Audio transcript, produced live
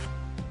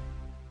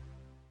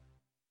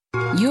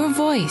Your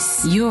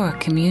voice, your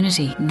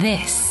community.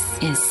 This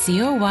is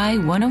COY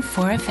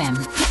 104 FM.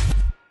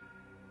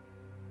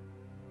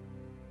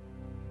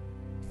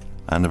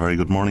 And a very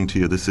good morning to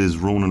you. This is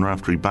Ronan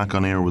Raftery back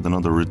on air with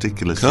another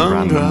ridiculously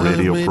random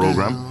radio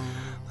programme.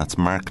 That's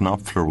Mark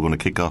Knopfler. We're going to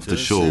kick off the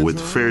show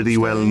with Fare Thee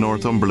Well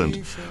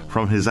Northumberland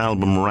from his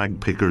album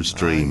Ragpicker's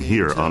Dream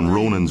here on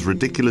Ronan's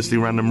ridiculously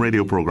random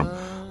radio programme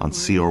on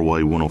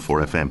CRY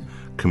 104 FM,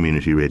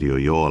 Community Radio,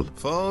 y'all.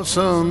 For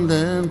some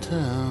damn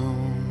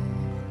town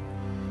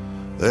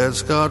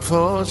that's God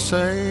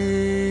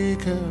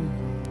forsaken,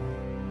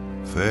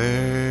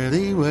 fare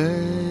thee well,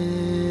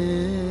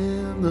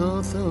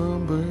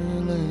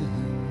 Northumberland.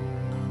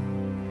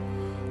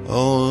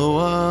 Although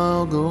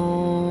I'll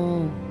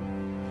go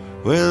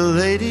where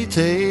Lady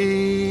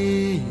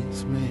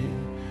takes me,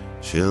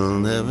 she'll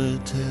never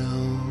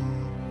tell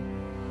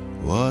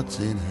what's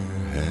in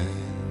her hand.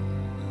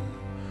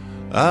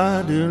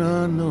 I do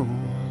not know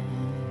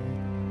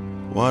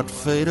what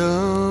fate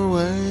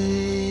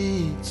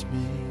awaits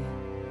me.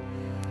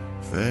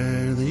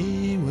 Fare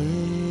thee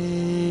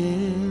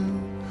well,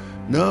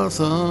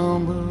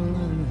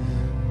 Northumberland.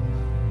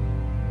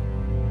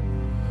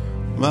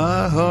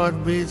 My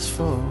heart beats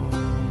for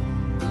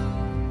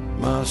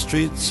my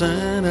streets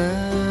and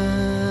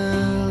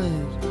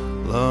alleys,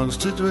 longs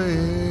to dwell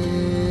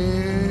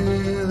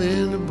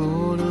in the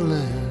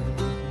borderland,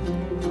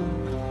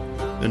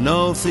 the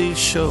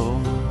northeast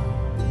shore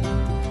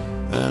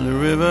and the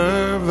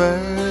river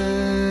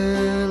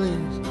valleys.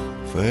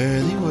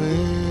 Fare thee well,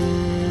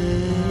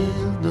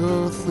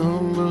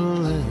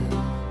 Northumberland.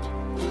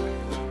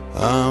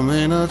 I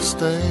may not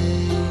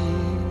stay,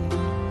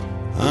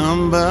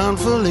 I'm bound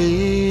for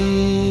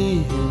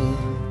leaving,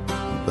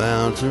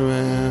 bound to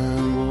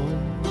ramble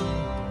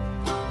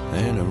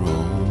and to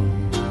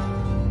roam.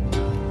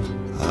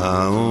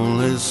 I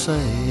only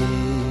say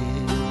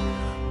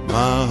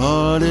my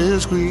heart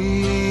is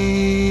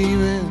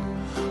grieving,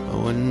 I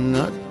would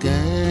not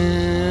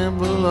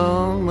gamble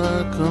on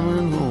my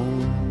coming home.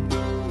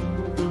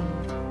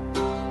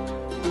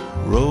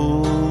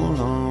 Roll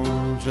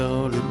on,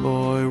 jolly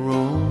boy,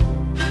 roll.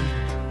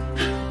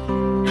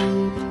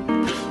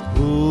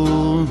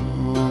 Roll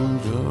on,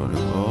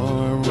 jolly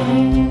boy,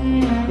 roll.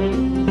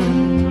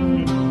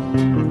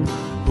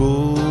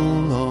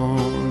 Roll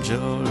on,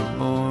 jolly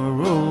boy,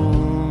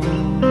 roll.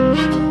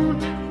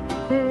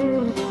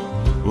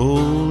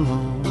 Roll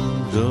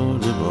on,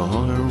 jolly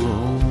boy,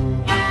 roll.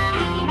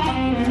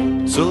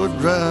 So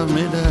drive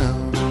me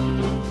down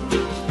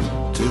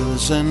to the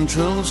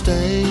central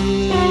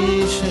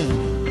station.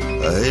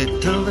 I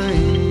hate to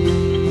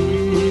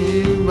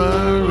leave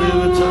my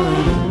river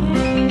town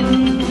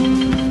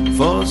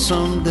for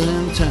some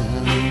damn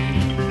town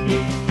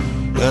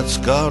that's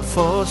God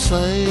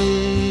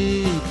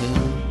forsaken.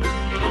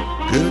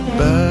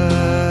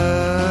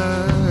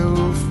 Goodbye,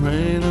 old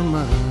friend of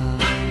mine.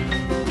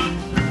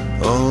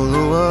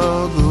 Although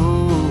I'll go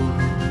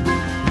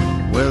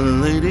where the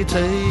lady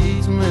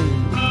takes me,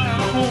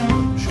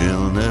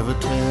 she'll never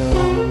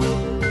tell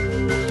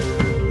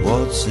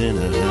what's in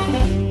her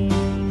hand.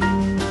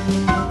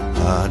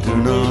 I do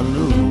not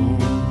know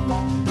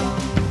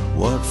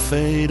what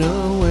fate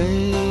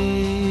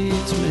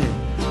awaits me.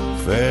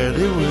 Fare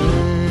thee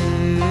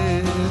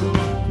well,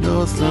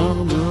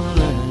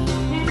 Northumberland.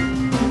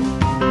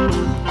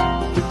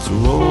 So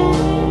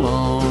roll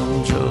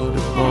on,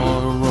 jolly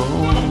boy,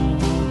 roll.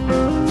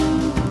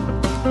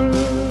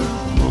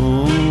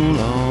 Roll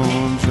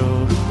on,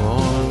 jolly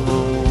boy,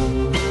 roll.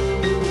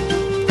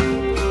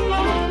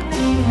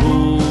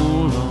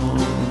 Roll on,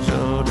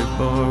 jolly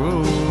boy,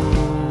 roll.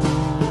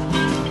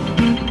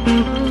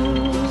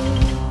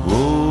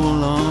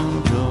 Roll on,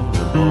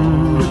 jolly boy,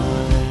 roll.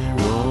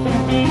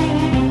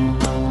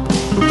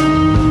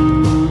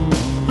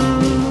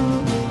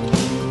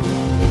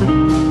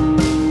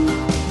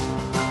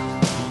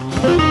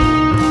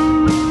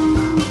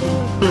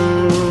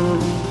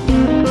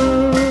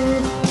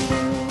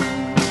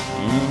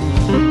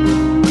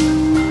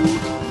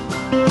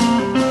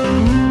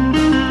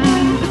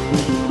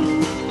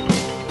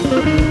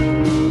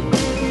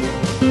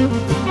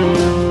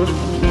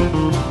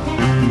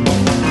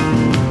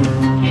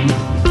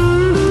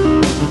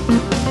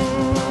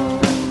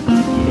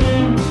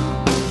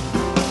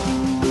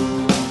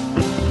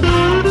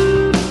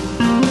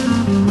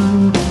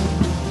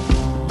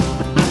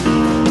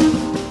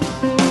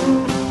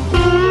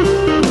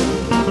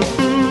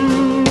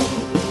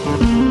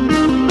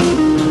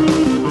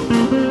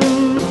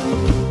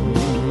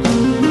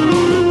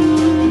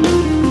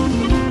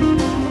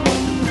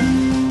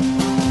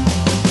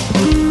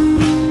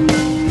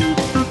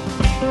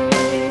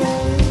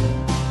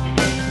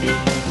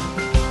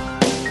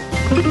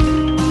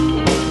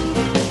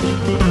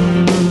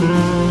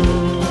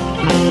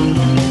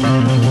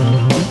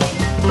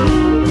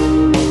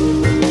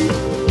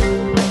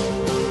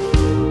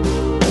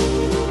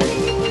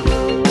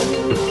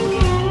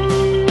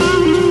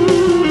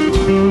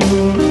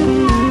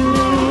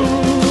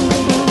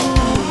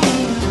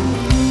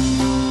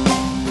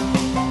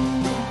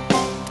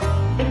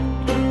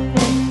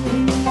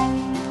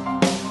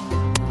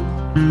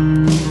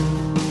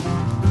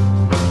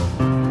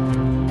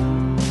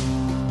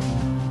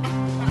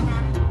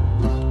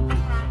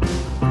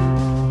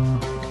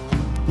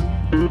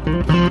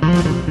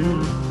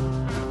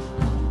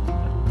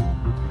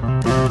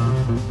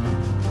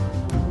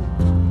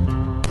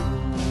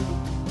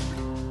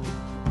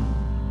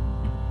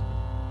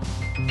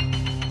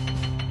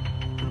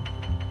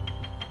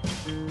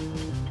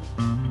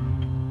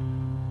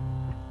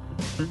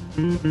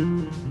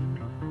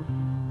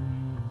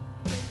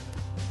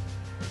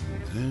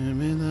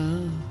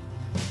 Terminal,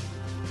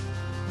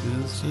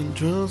 the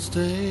Central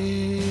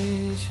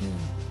Station.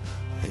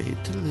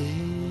 Hate to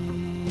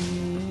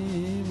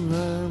leave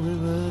my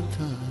river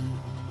time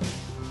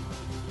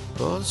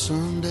for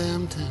some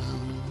damn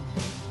town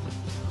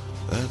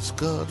that's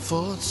God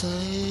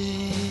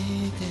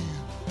forsaken.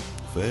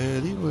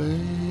 Fairly well,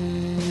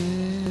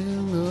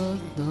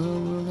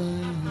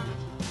 Northumberland.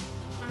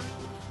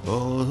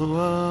 All the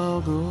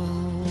while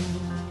gone,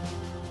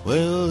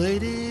 well,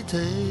 lady takes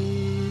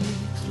me,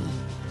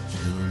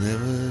 she'll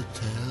never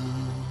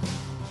tell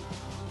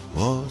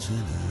what's in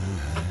her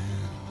hand.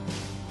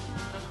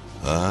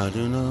 I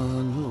do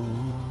not know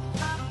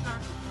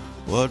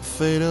what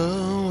fate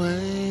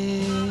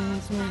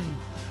awaits me.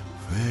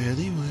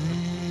 Fairly well,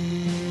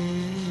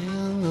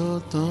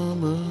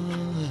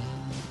 Northumberland.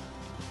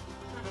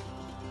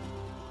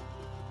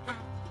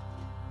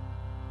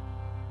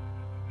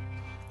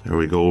 There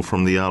we go,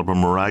 from the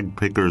album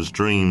Ragpicker's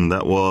Dream.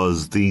 That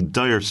was the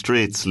Dire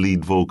Straits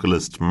lead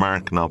vocalist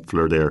Mark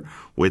Knopfler there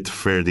with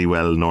Fare Thee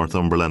Well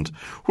Northumberland.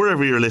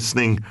 Wherever you're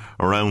listening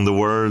around the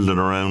world and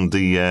around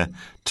the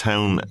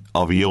town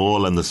of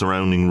Youghal and the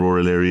surrounding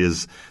rural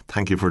areas,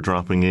 thank you for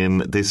dropping in.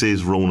 This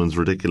is Ronan's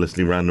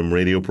Ridiculously Random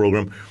radio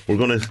programme. We're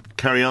going to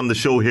carry on the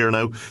show here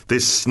now.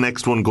 This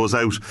next one goes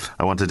out.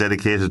 I want to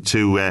dedicate it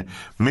to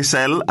Miss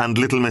L and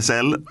Little Miss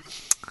L.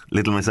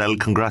 Little Miss L,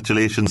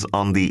 congratulations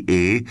on the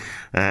A.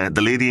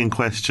 The lady in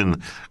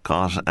question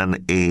got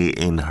an A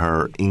in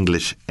her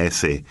English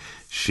essay.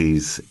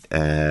 She's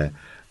a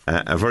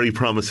very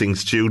promising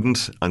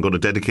student. I'm going to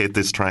dedicate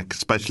this track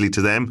especially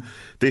to them.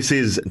 This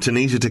is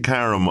Tanisha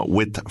Takaram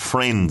with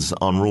Friends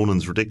on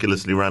Ronan's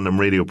Ridiculously Random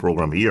radio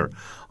programme here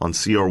on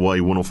CRY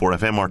 104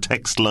 FM. Our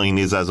text line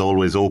is, as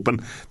always, open.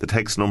 The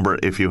text number,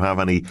 if you have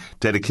any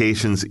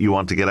dedications you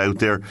want to get out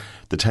there,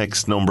 the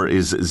text number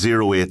is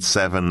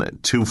 087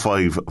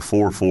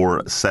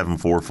 2544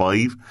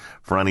 745.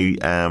 For any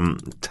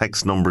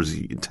text numbers,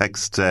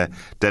 text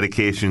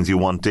dedications you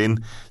want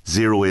in,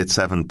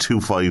 087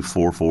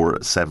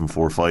 2544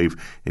 745.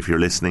 If you're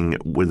listening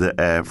with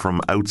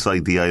from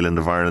outside the island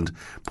of Ireland,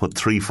 put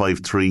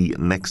 353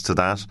 next to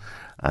that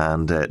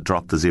and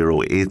drop the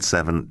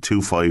 087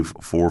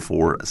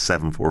 2544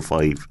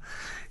 745.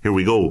 Here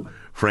we go.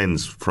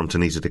 Friends from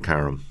Tanisha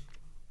Takaram.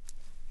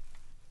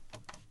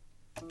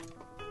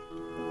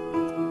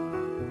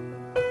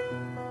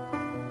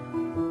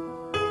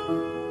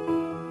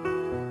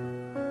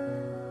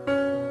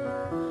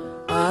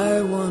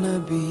 I wanna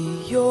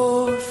be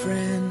your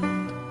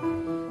friend.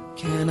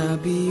 Can I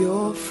be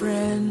your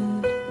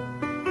friend?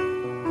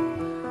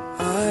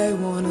 I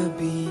wanna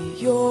be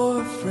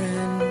your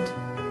friend.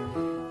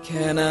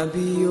 Can I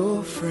be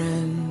your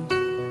friend?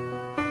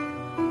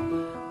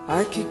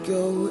 I could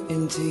go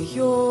into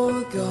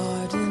your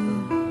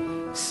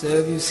garden,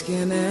 serve you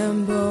skin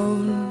and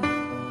bone.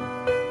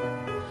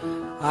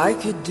 I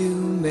could do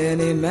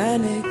many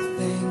manic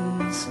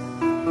things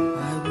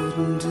I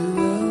wouldn't do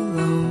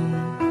alone.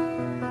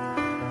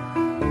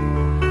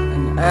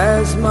 And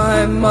as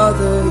my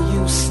mother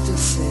used to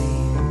say,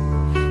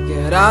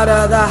 get out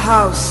of the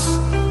house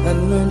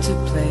and learn to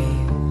play.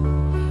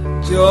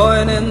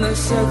 Join in the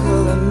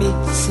circle and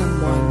meet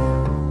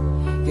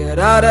someone. Get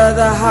out of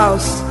the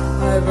house,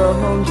 I've a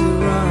home to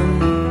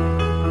run.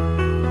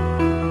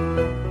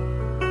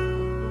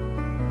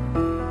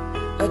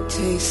 A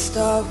taste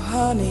of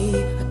honey,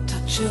 a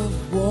touch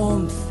of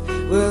warmth.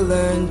 We'll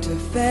learn to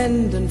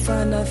fend and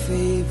find our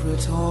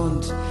favorite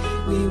haunt.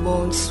 We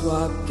won't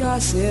swap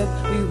gossip,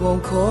 we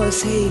won't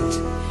cause hate.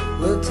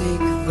 We'll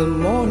take the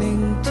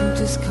morning to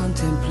just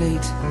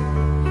contemplate.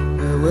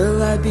 Where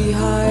will I be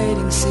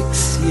hiding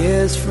 6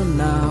 years from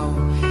now?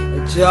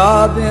 A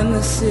job in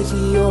the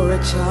city or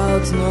a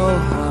child's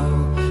know-how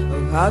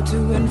of how to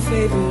win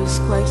favors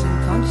quite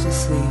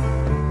unconsciously.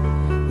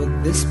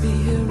 Would this be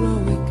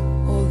heroic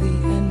or the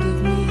end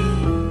of me?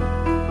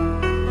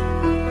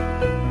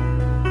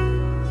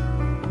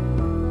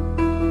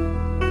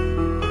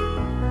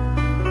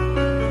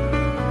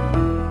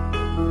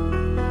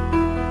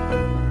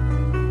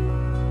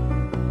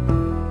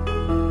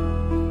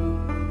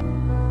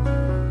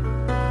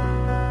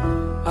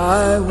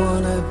 I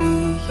wanna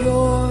be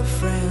your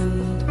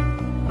friend.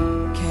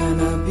 Can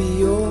I be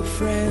your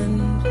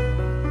friend?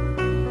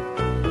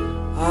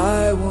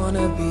 I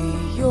wanna be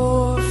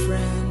your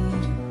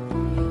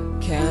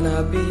friend. Can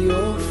I be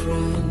your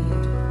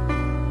friend?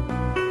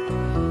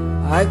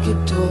 I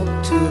could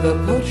talk to the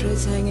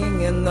portraits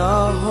hanging in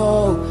the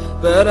hall,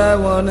 but I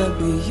wanna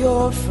be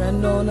your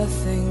friend or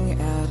nothing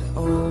at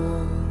all.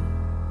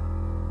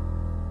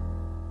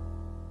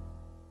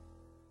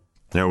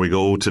 There we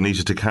go,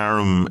 Tanisha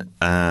Takaram.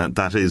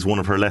 That is one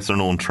of her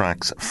lesser-known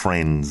tracks,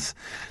 Friends.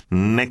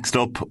 Next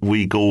up,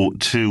 we go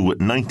to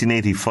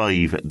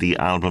 1985. The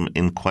album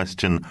in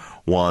question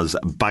was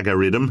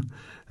Bagariddim.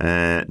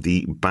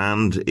 The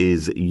band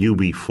is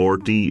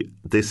UB40.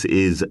 This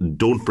is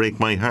Don't Break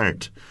My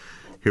Heart.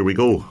 Here we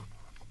go.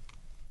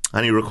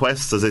 Any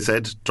requests, as I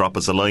said, drop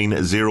us a line.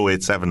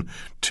 087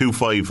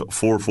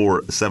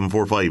 2544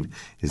 745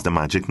 is the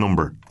magic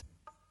number.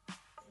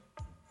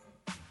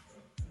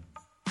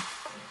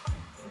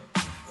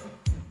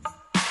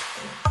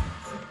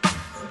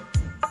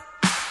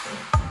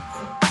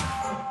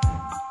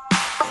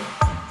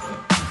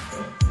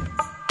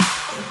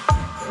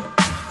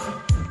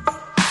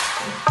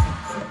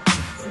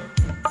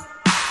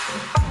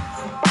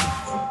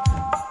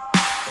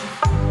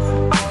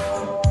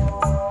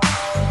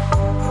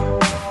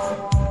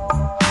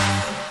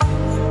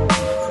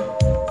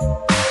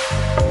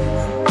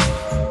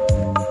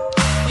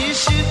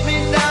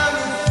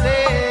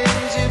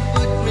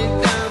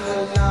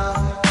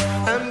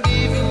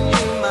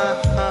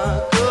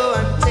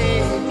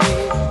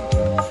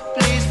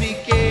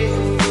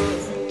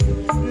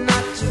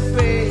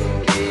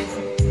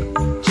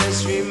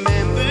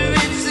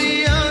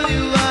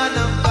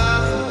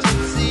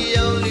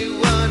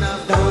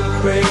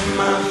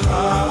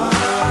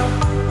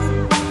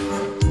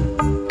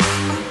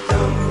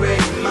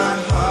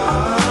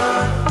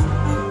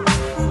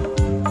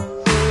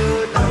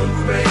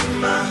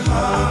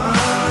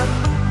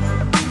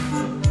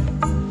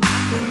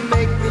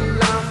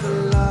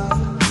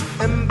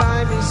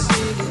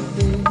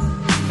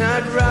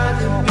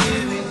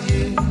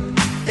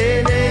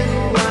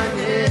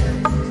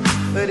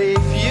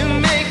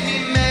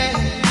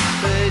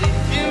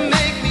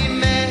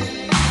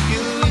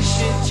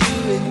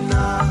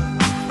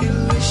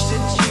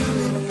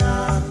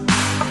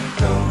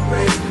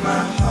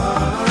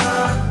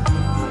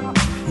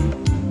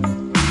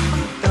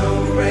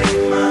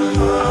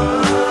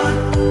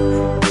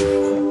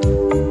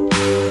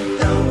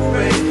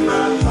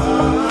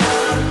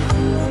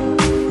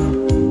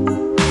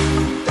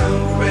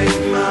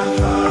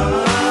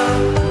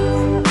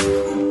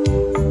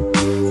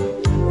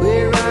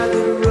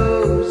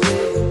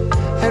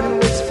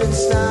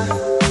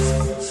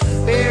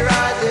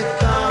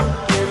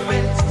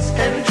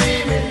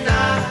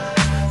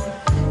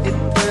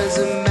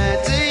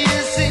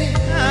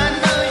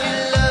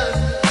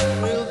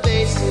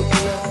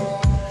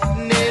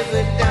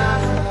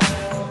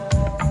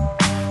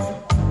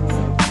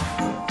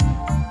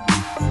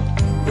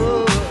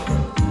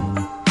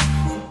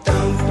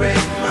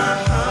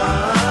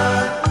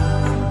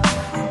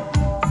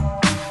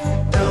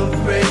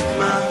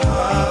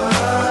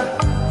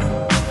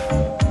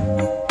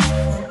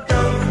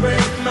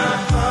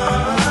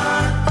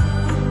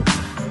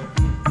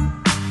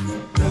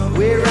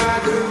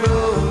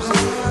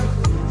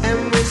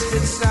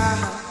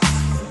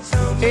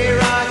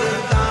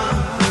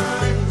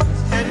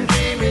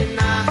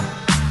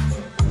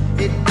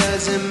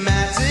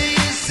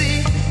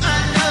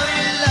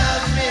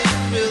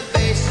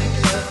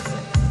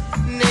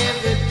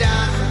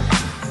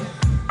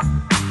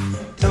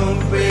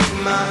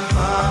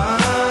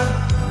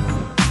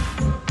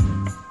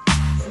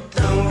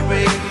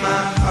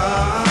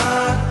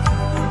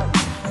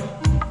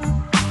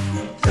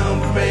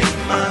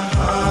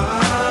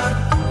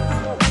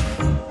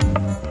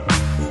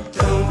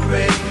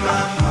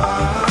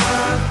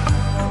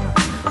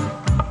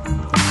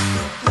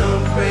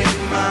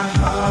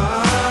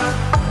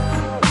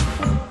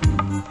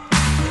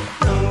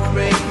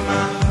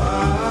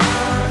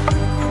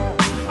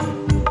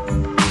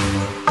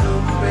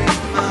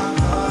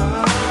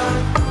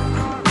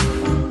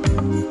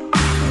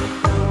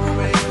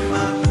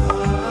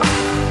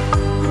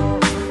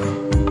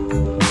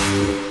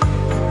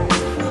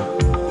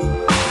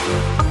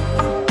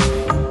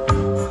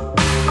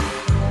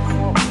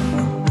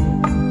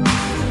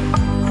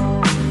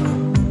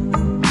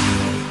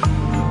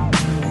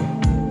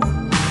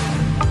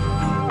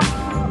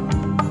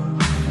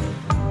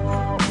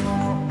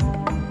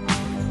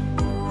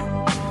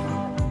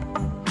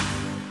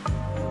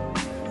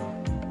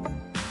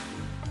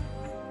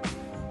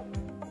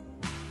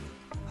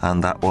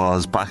 And that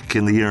was back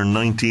in the year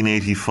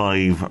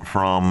 1985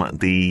 from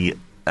the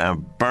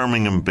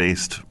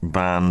Birmingham-based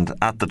band,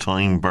 at the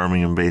time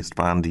Birmingham-based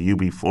band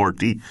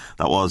UB40.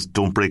 That was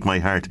Don't Break My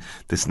Heart.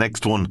 This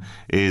next one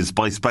is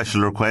by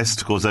special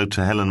request, goes out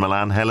to Helen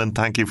Milan. Helen,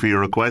 thank you for your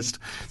request.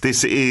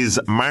 This is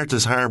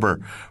Martha's Harbour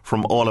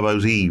from All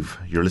About Eve.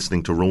 You're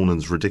listening to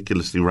Ronan's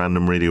Ridiculously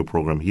Random radio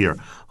programme here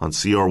on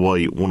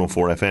CRY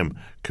 104 FM,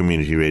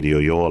 Community Radio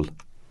Youghal.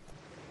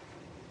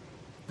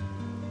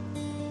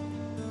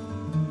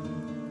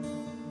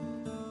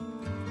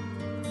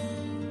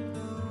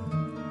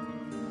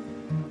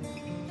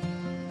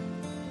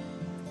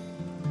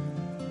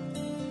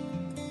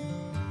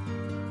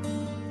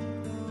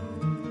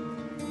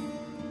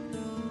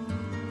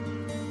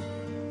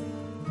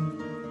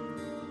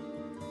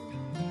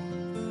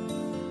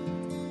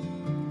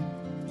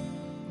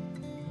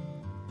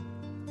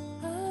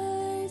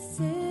 I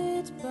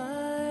sit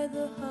by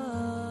the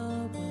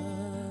harbor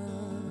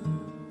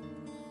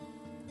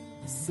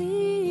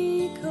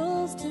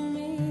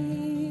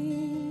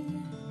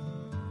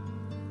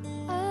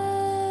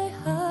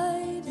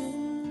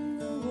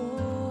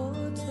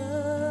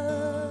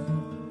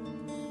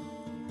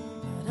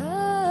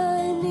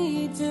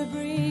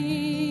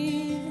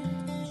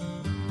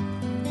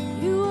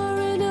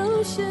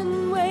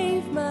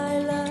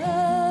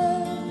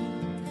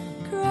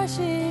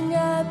crashing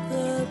at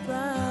the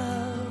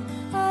bow.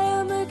 I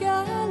am a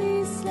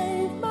galley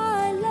slave,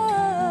 my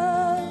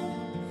love.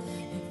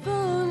 If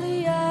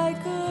only I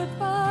could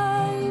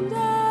find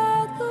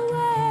out the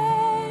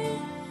way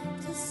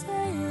to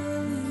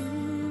sail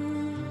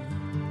you.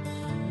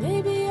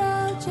 Maybe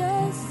I'll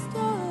just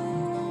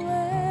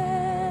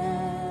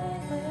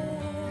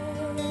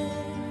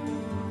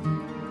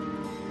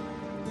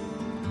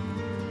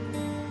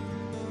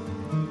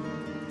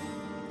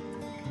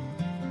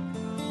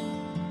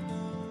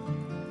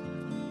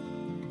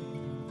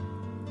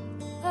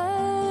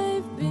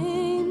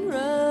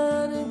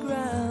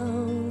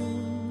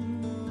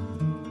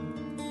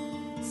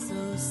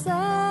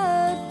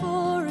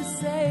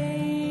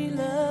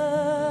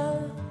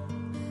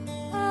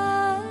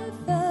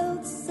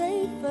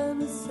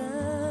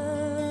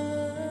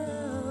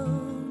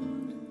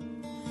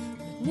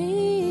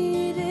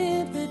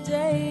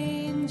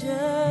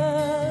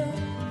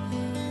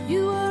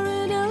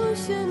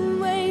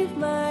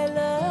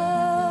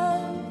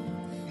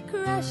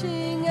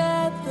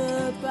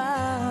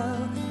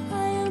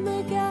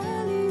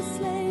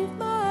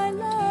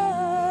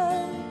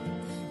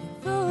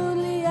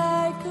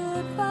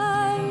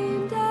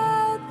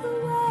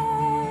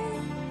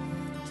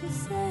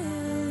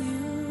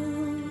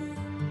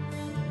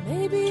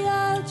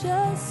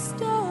just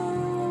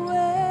stow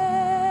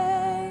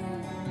away.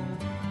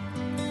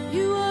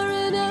 You are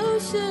an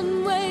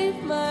ocean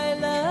wave, my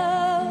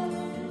love,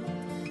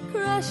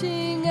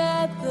 crashing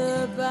at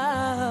the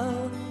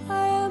bow.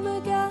 I am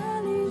a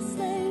galley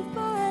slave,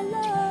 my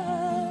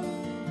love.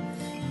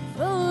 If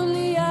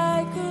only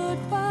I could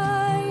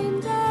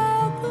find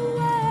out the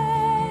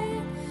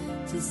way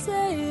to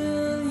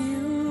sail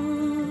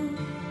you.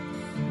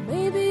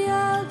 Maybe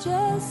I'll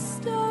just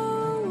stow.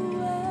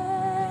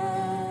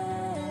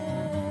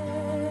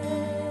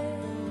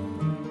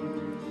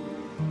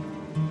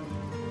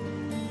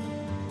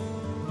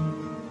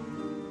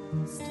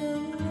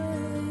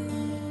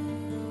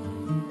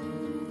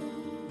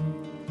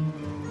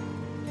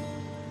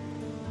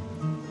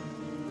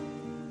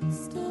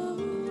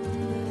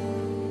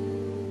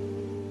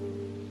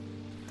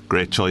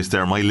 Great choice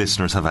there. My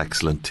listeners have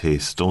excellent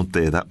taste, don't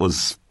they? That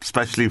was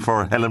especially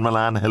for Helen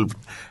Milan.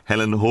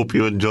 Helen, hope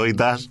you enjoyed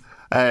that.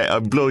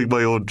 I'm blowing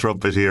my own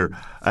trumpet here.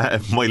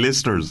 My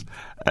listeners,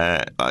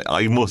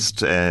 I must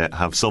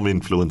have some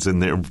influence in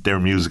their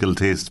musical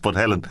tastes. But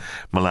Helen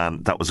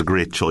Milan, that was a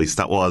great choice.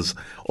 That was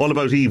All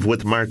About Eve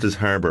with Martha's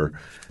Harbour.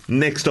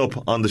 Next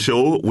up on the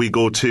show, we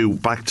go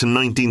back to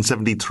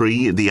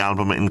 1973. The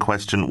album in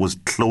question was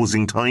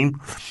Closing Time,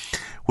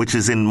 which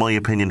is, in my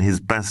opinion, his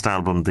best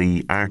album.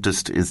 The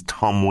artist is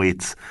Tom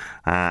Waits,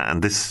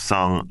 and this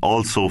song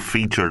also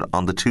featured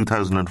on the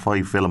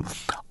 2005 film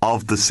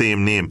of the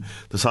same name.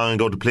 The song I'm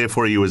going to play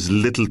for you is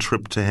Little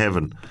Trip to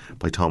Heaven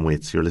by Tom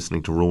Waits. You're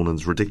listening to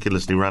Ronan's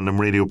Ridiculously Random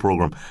Radio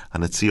Programme,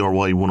 and it's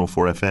CRY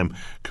 104 FM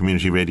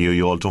Community Radio.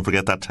 You all don't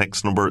forget that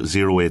text number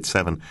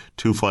 087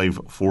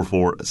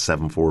 2544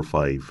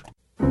 745.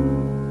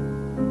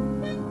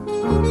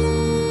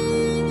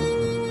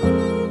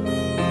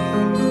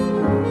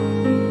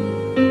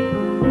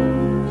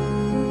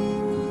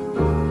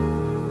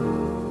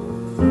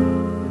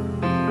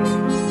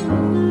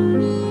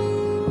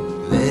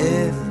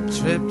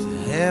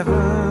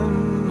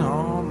 Heaven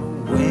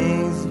on the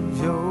wings of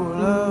your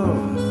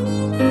love,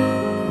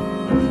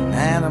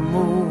 and a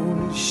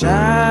moon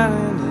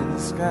shining in the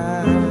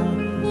sky.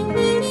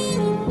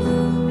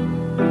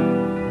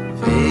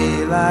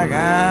 Feel like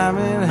I'm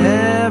in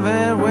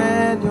heaven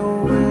when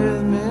you're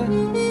with me.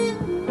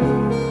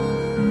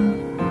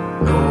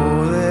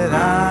 Know that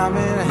I'm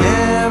in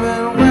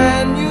heaven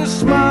when you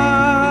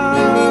smile.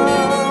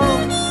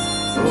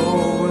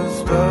 Oh, we're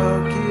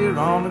stuck here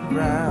on the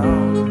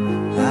ground.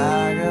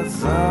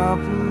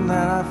 Something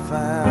that I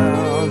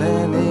found,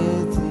 and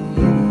it's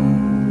you.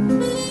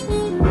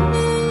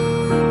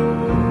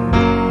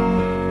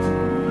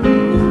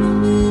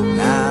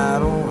 I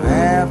don't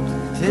have to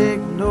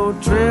take no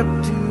trip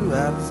to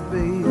outer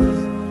space.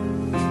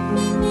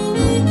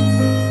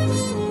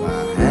 All I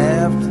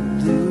have to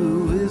do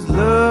is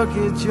look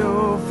at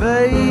your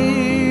face,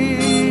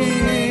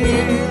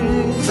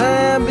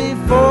 and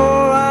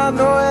before I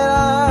know it,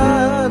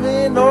 I'm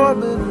in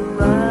orbit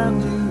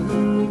around you.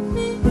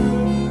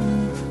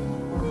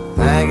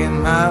 Thanking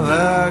my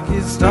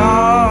lucky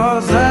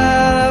stars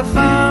that I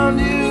found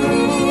you.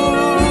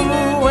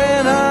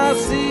 When I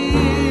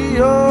see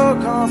your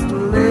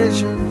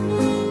constellation,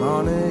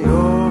 honey,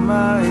 you're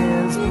my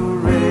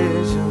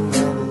inspiration,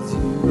 and it's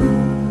you.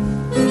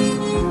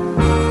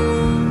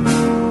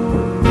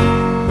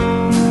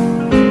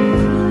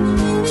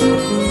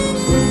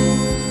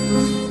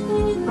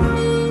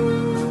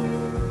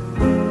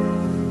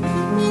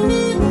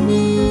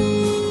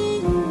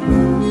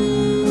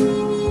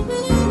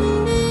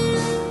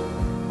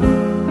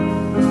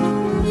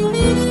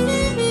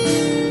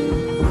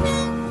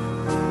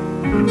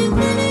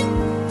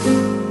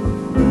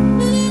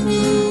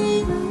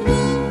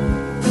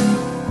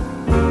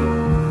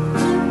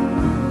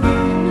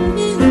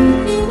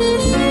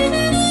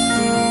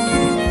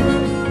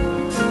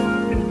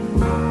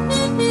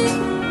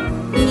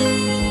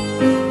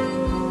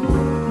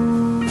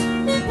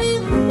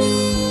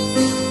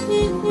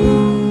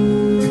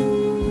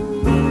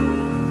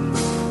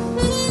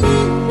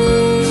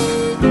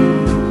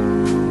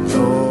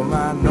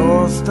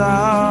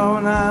 star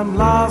when I'm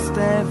lost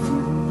and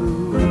blue.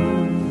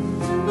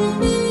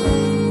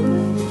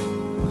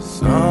 The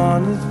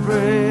sun is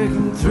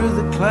breaking through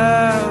the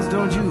clouds.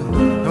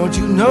 Don't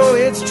you know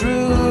it's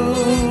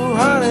true,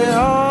 honey?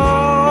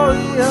 All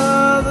the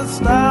other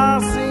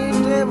stars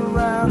seem dim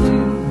around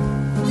you.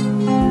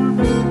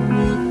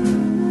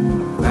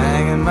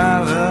 Thanking my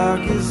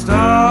lucky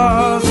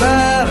stars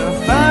that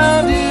I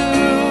found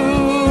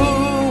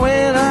you.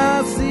 When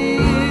I see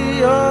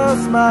your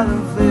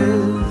smiling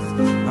face,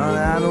 honey,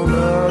 I know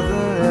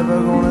nothing ever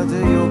gonna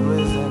take your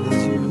place.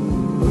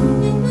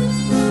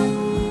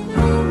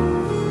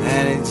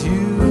 And it's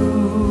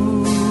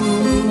you,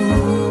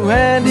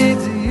 and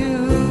it's you,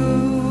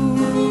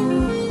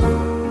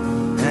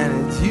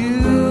 and it's you,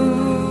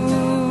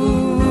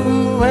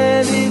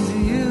 and it's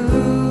you,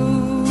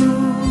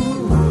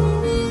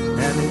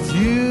 and it's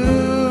you,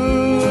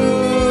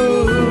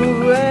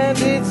 and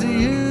it's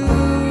you,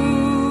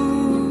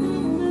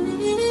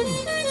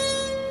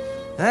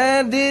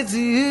 and it's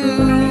you.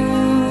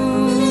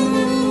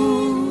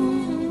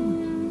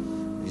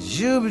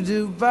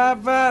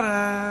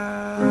 Shoo-ba-doo-ba-ba-da.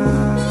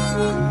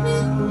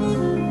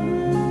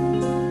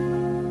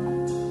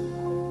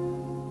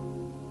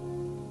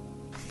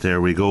 There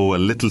we go, a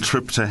little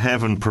trip to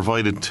heaven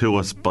provided to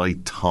us by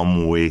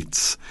Tom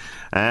Waits.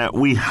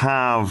 We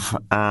have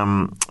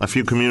a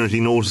few community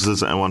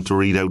notices I want to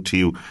read out to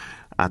you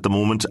at the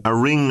moment. A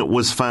ring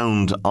was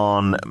found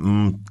on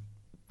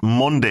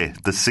Monday,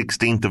 the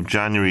 16th of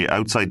January,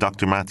 outside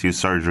Dr. Matthew's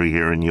surgery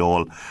here in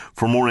Youghal.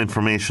 For more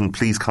information,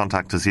 please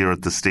contact us here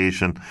at the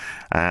station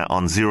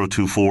on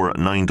 024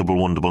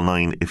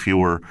 91199 if you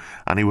were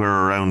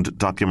anywhere around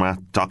Dr.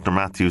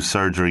 Matthew's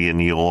surgery in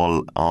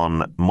Youghal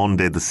on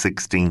Monday the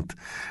 16th.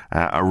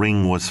 A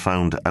ring was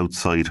found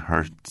outside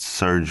her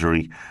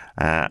surgery,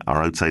 or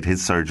outside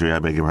his surgery, I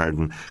beg your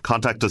pardon.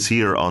 Contact us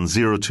here on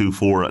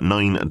 024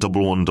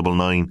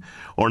 91199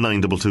 or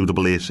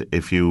 92288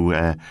 if you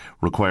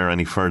require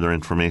any further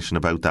information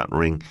about that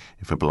ring.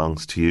 If it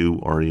belongs to you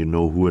or you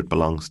know who it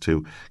belongs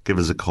to, give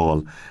us a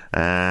call.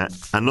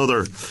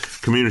 Another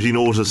community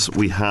notice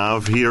we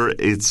have here,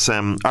 it's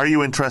are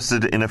you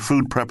interested in a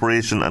food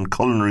preparation and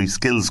culinary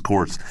skills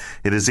course?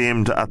 It is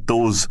aimed at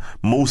those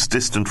most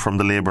distant from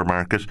the labour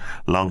market,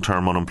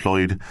 long-term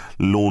unemployed,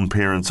 lone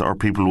parents or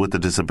people with a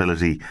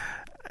disability.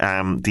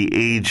 The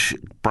age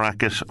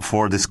bracket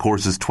for this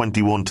course is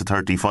 21 to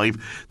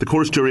 35. The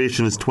course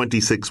duration is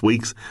 26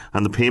 weeks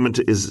and the payment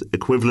is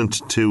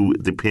equivalent to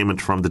the payment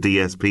from the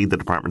DSP, the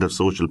Department of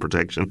Social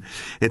Protection.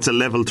 It's a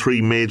level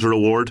 3 major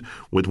award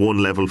with one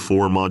level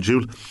 4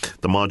 module.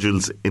 The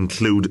modules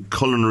include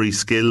culinary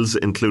skills,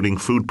 including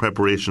food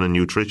preparation and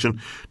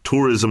nutrition,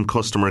 tourism,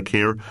 customer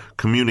care,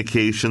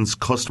 communications,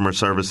 customer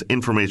service,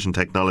 information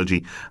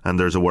technology, and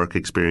there's a work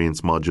experience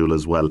module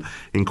as well.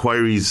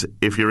 Inquiries,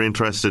 if you're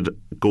interested,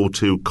 go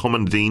to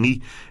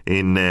Comandini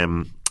in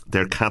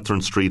their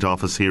Catherine Street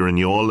office here in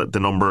Youghal.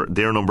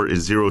 Their number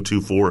is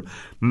 024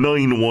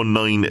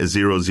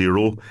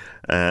 91900.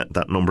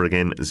 That number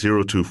again,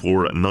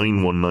 024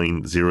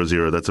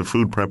 91900. That's a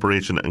food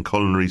preparation and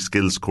culinary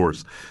skills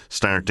course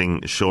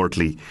starting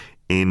shortly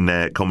in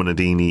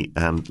Comandini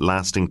and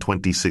lasting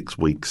 26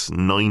 weeks.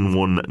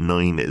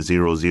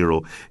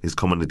 91900 is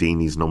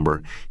Comandini's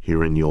number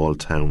here in Youghal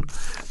town.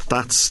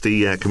 That's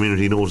the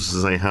community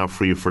notices I have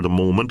for you for the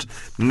moment.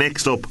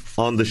 Next up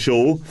on the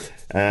show,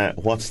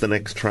 what's the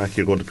next track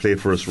you're going to play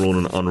for us,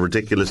 Ronan, on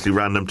Ridiculously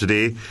Random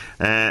today?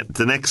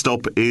 The next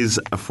up is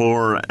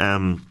for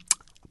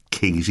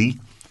Katie,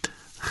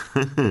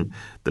 the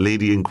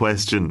lady in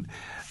question.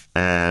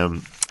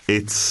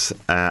 It's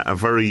a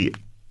very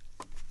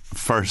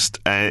first,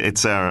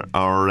 it's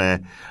our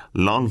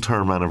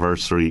long-term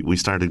anniversary. We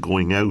started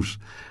going out.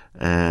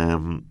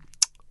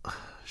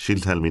 She'll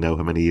tell me now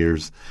how many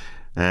years.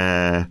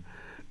 Happy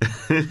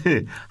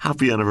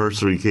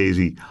anniversary,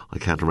 Katie. I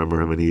can't remember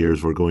how many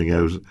years we're going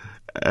out.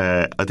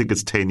 I think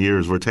it's 10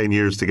 years. We're 10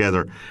 years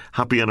together.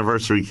 Happy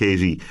anniversary,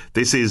 Katie.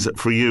 This is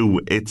for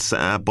you. It's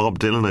Bob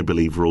Dylan, I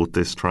believe, wrote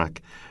this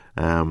track.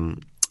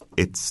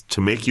 It's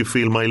To Make You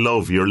Feel My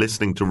Love. You're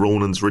listening to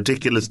Ronan's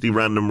Ridiculously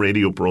Random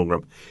radio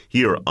programme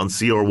here on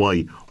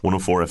CRY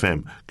 104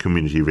 FM,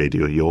 Community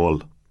Radio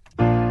Youghal.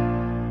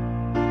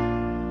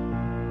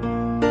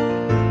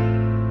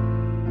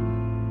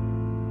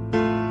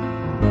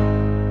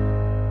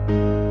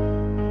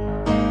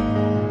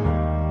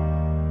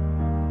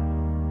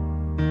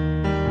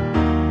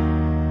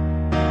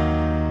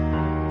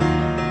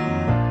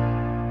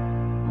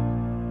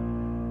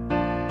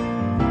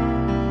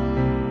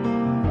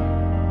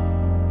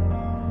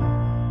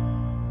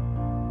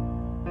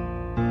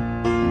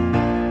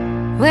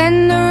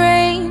 When the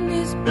rain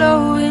is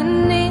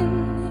blowing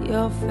in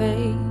your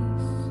face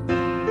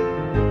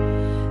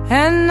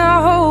and the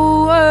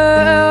whole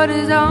world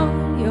is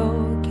on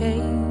your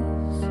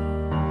case,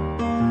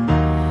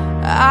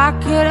 I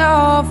could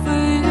offer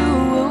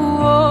you a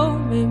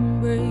warm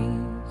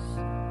embrace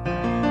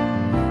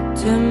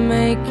to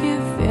make you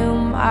feel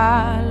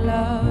my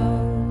love.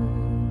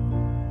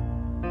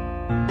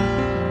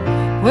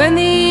 When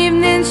the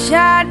evening in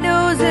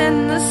shadows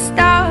and the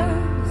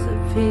stars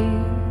appear,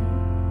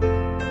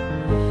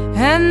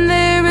 and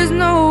there is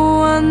no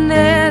one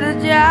there to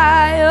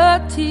dry your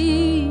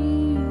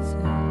tears.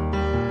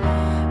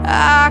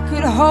 I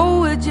could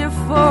hold you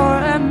for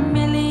a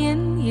million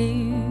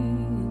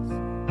years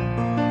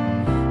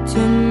to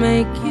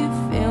make you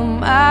feel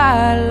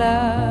my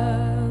love.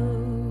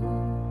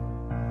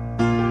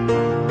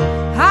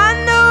 I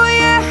know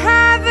you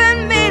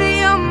haven't made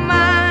your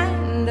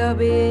mind up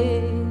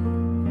yet,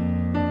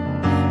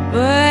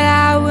 but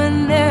I will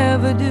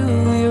never do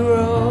you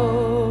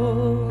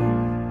wrong.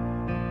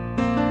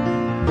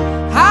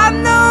 I've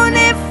known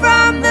it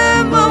from the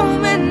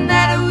moment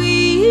that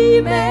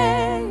we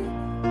met,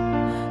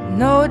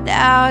 no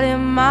doubt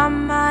in my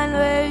mind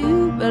where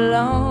you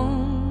belong.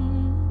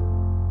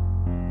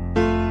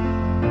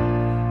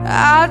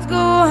 I'd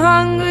go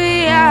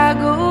hungry, I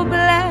go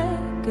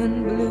black and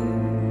blue,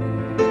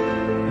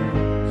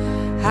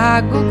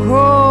 I go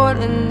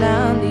crawling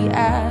down the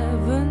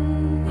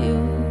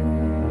avenue.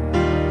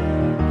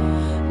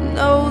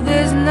 No,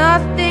 there's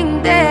nothing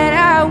that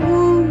I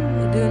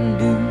wouldn't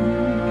do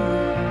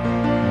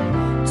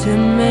to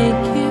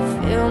make you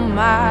feel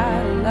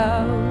my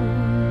love.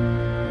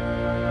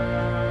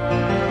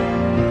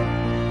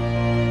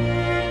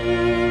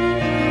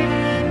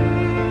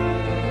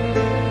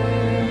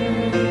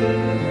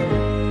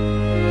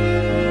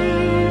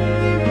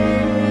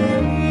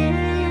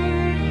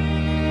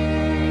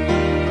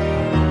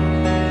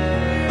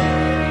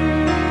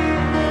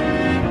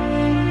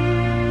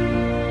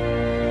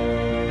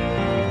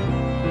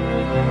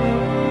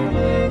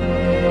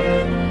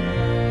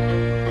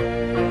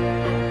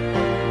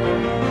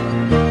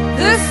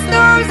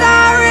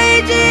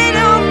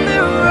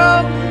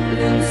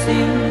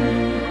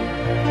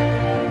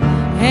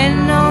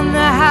 And on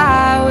the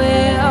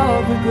highway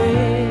of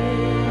regret,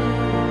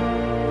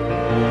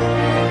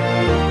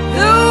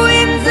 the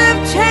winds of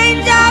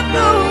change are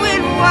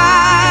blowing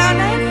wild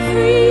and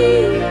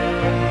free.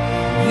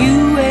 You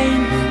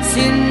ain't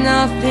seen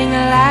nothing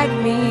like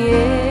me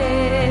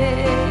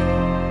yet.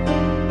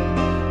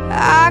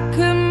 I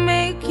could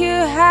make you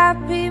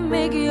happy,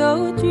 make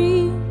your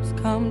dreams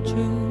come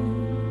true.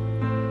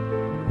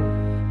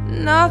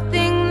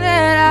 Nothing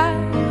that I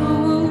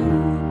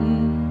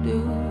wouldn't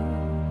do.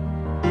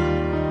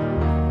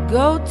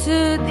 Go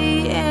to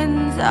the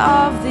ends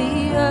of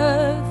the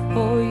earth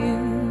for you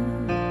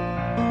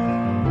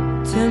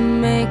to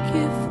make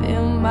you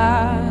feel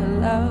my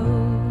love,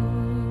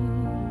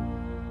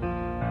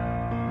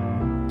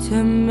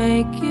 to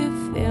make you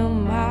feel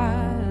my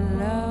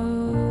love.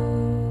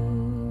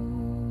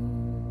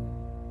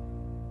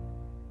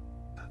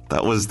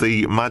 That was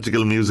the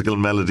magical musical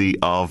melody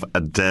of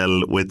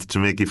Adele with To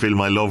Make You Feel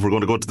My Love. We're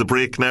going to go to the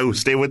break now.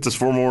 Stay with us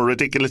for more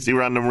Ridiculously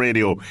Random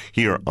Radio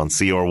here on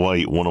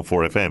CRY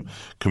 104 FM,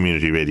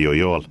 Community Radio,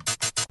 y'all.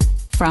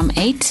 From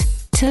 8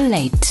 till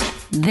late,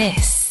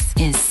 this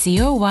is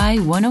CRY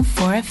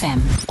 104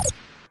 FM.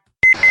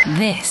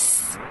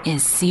 This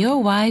is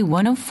CRY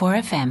 104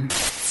 FM.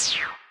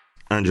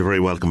 And you're very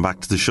welcome back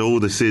to the show.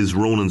 This is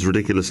Ronan's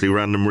Ridiculously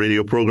Random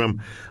Radio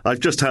programme. I've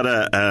just had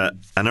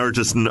an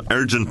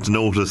urgent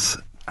notice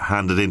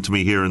handed in to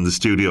me here in the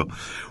studio.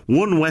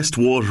 One West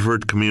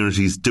Waterford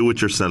community's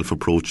do-it-yourself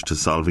approach to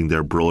solving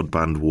their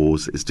broadband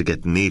woes is to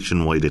get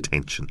nationwide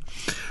attention.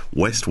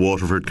 West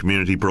Waterford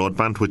Community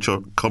Broadband, which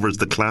covers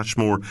the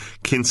Clashmore,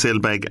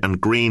 Kinsale-Beg and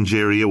Grange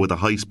area with a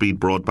high-speed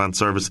broadband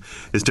service,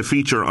 is to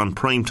feature on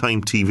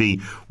primetime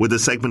TV with a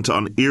segment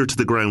on Ear to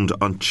the Ground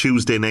on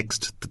Tuesday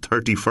next, the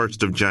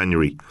 31st of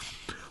January,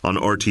 on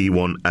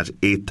RTE1 at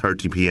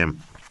 8:30pm.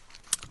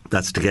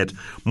 That's to get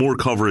more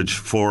coverage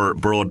for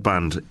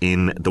broadband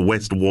in the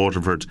West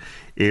Waterford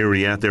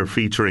area. They're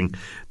featuring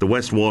the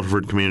West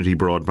Waterford Community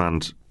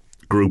Broadband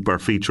Group are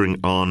featuring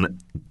on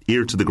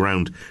Ear to the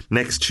Ground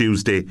next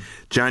Tuesday,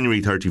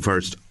 January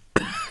 31st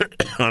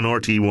on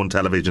RTE1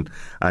 television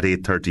at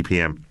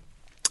 8:30pm.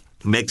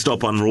 Next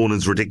up on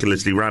Ronan's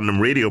Ridiculously Random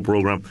Radio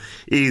programme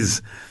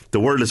is The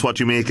World Is What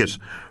You Make It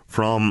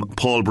from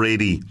Paul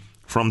Brady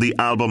from the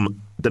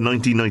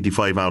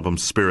 1995 album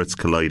Spirits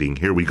Colliding.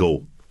 Here we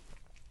go.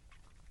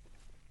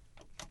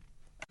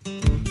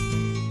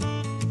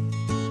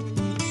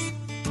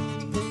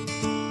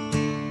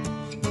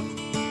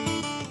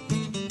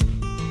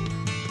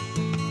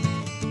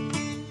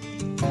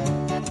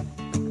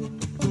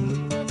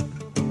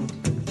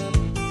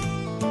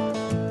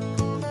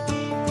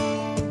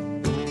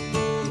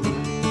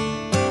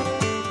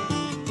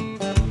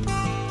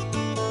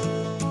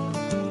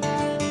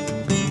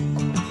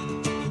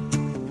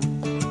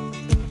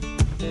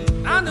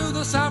 I knew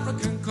this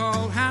African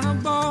called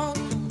Hannibal,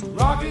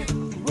 rocky,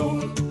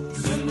 rolling,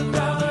 sitting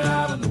down the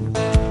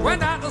avenue.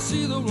 Went out to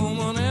see the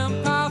Roman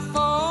Empire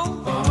fall.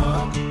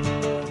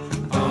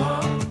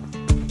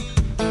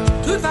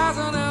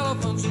 2,000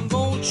 elephants and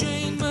gold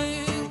chain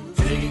men.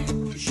 Take it,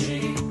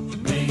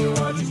 make it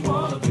what you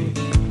wanna be.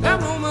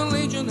 That Roman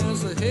legion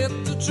is the hit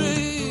to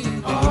tree.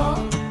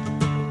 I'm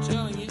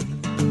telling you,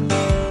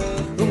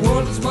 the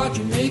world is what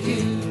you make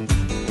it.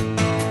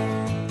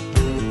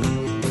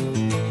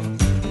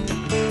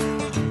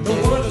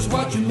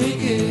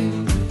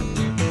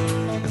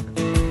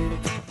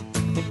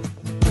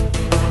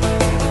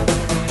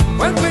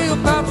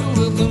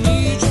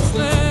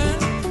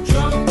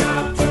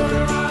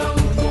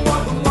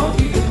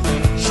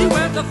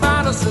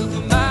 of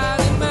a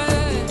mighty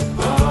man.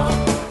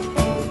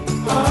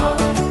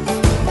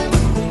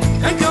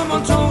 And come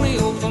on, Tony,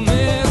 over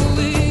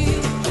Italy.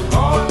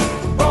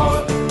 Boy,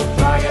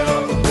 try it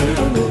over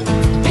Italy.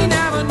 He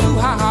never knew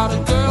how hard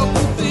a girl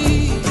could be.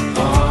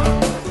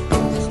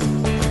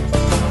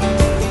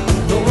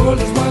 The world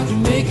is what you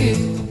make it.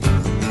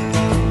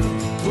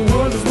 The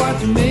world is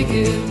what you make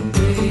it,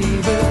 baby.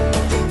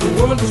 The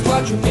world is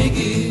what you make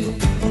it.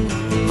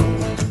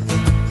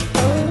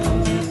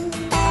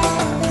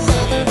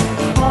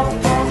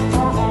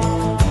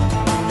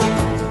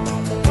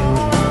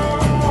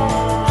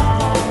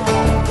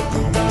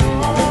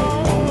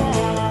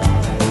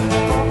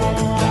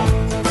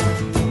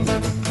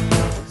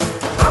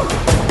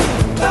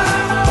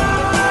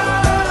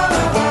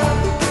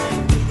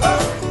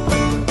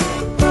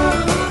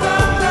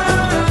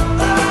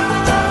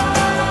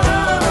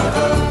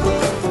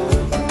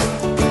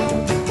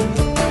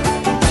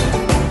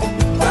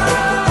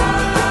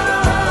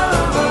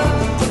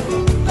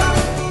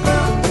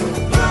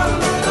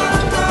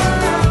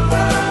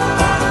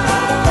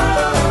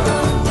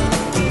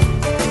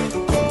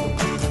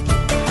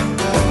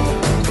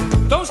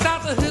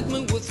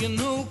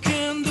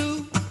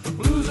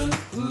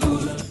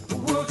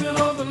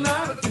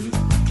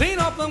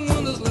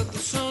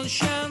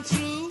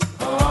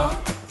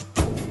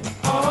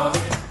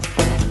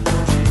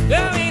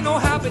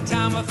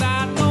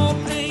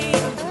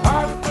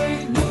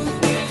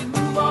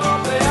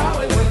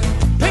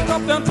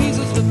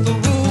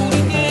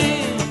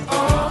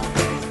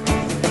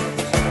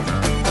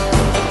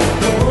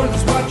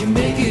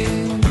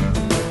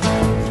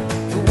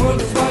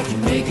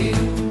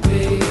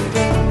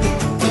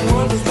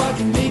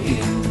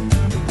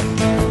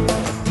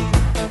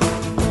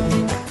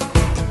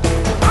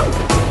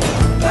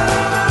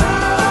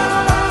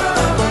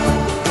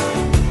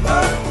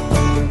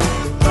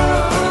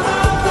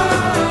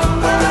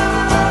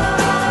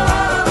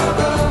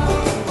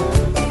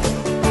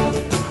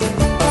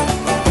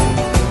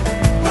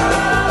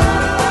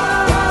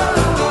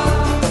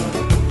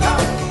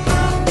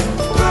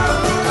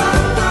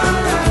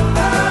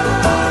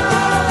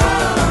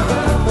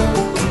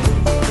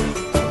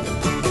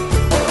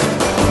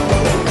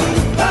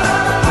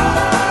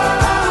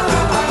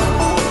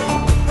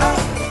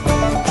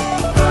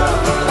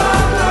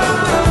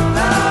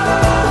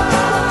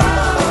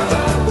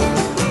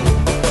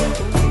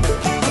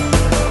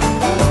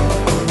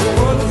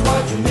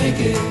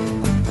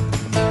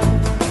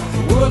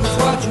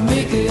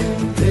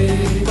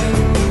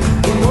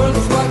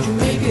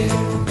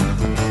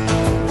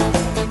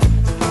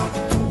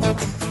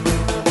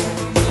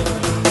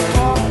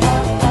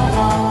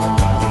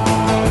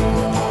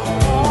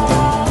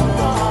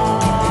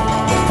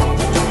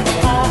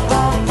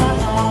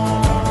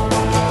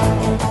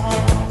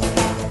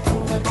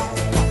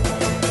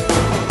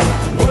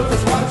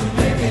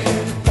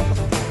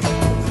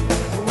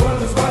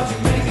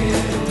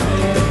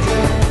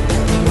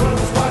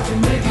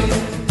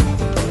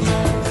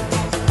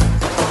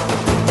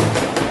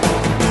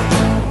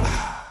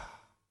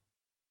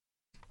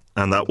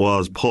 And that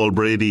was Paul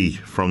Brady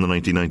from the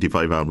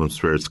 1995 album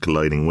Spirits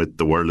Colliding with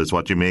The World Is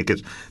What You Make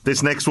It.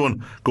 This next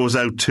one goes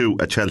out to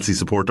a Chelsea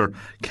supporter,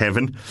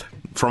 Kevin,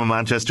 from a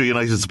Manchester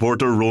United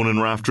supporter, Ronan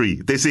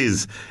Raftery. This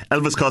is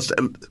Elvis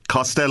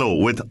Costello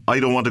with I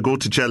Don't Want to Go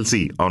to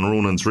Chelsea on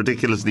Ronan's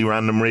Ridiculously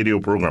Random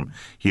radio programme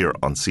here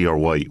on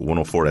CRY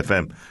 104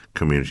 FM,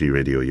 Community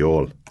Radio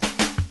Youghal.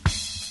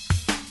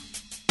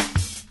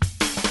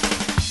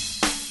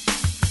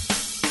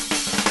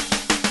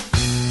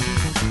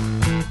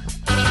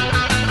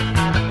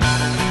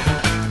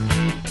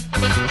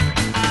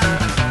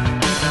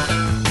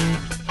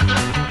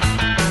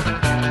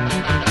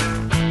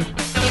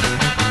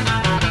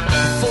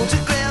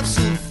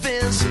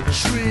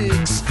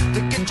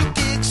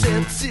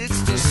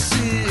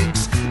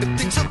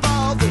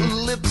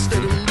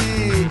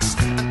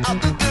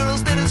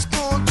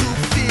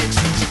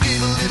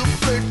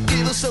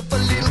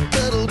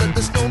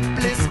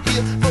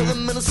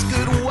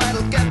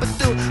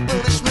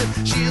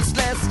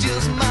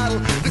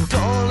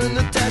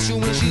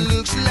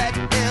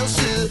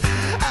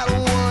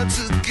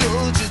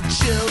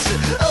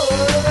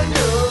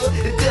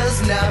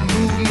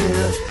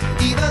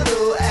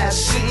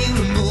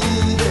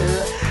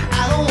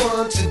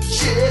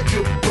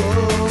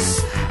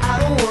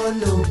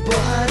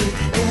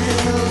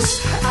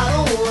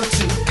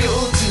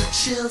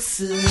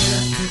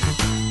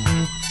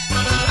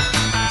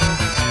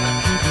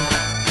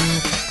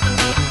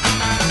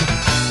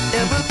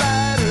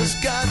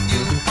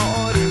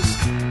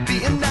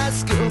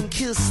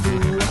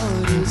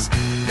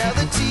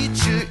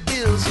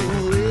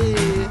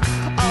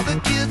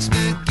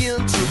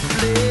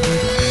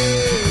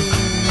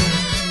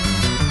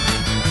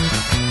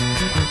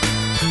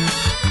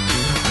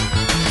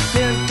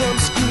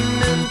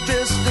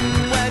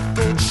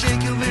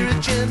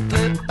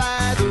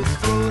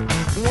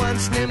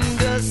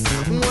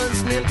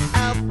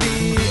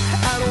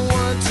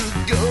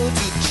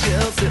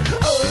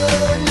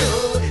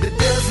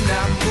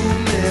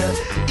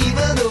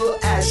 Even though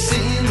I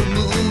seen the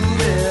moon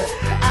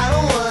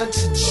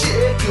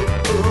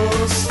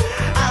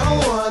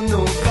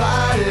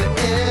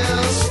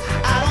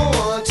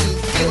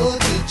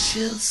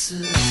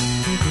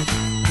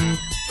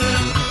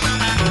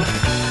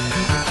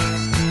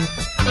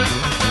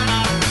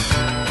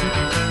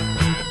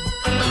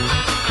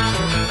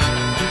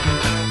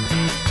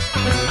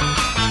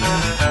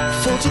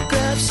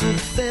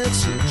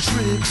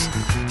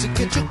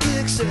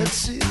said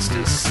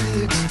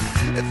 66.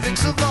 And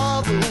thinks of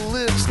all the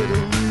lips that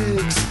are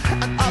licks.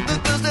 And all the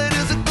girls that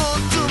isn't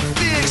going to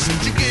fix.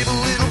 She gave a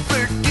little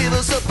flirt, gave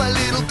us up my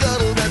little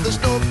cuddle. That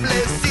there's no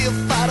place here,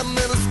 fight a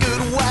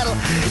miniskirt waddle.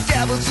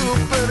 Gabbles to a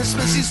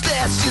punishment, she's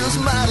last year's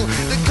model.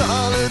 They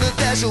call her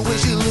Natasha when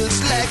she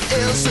looks like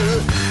Elsa.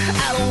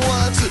 I don't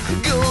want to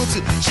go to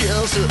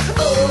Chelsea.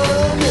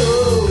 Oh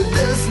no, it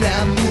does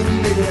not move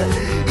me.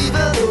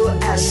 Even though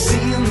I've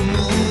seen the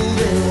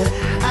movie,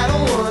 I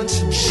don't want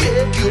to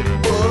shake your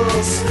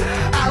pulse.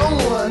 I don't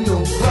want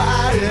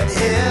nobody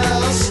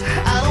else.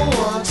 I don't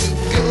want to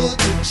go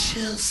to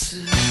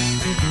Chelsea.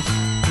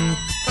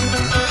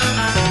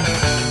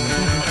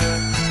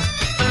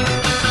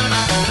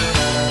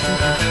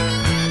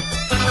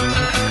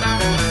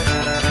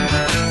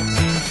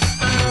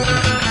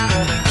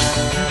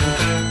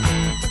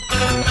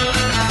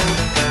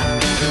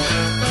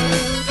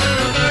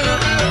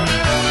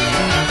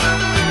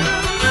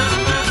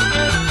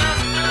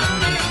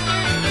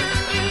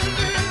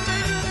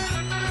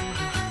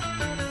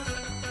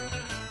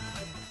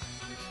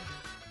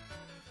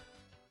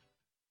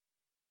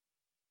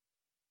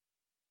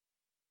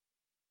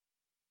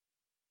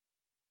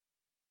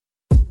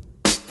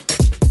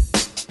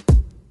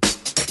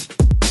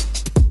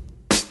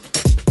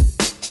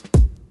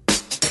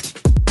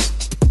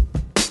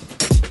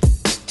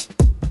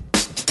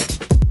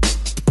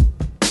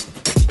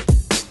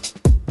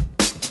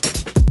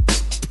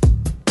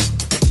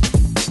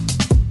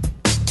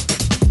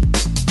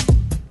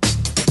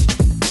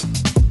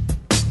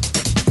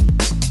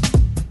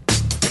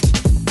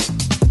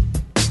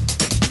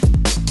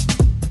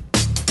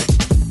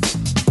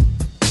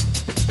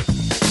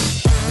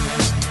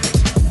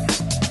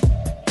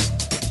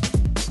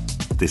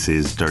 This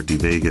is Dirty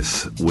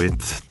Vegas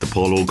with the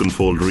Paul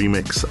Oakenfold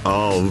remix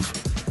of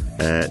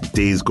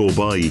Days Go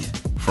By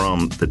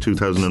from the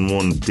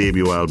 2001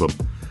 debut album.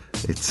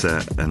 It's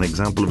an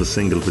example of a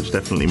single which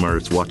definitely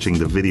merits watching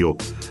the video,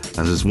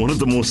 as it's one of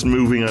the most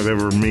moving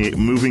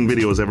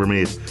videos ever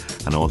made,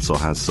 and also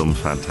has some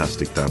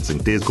fantastic dancing.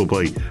 Days Go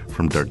By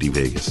from Dirty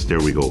Vegas.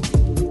 There we go.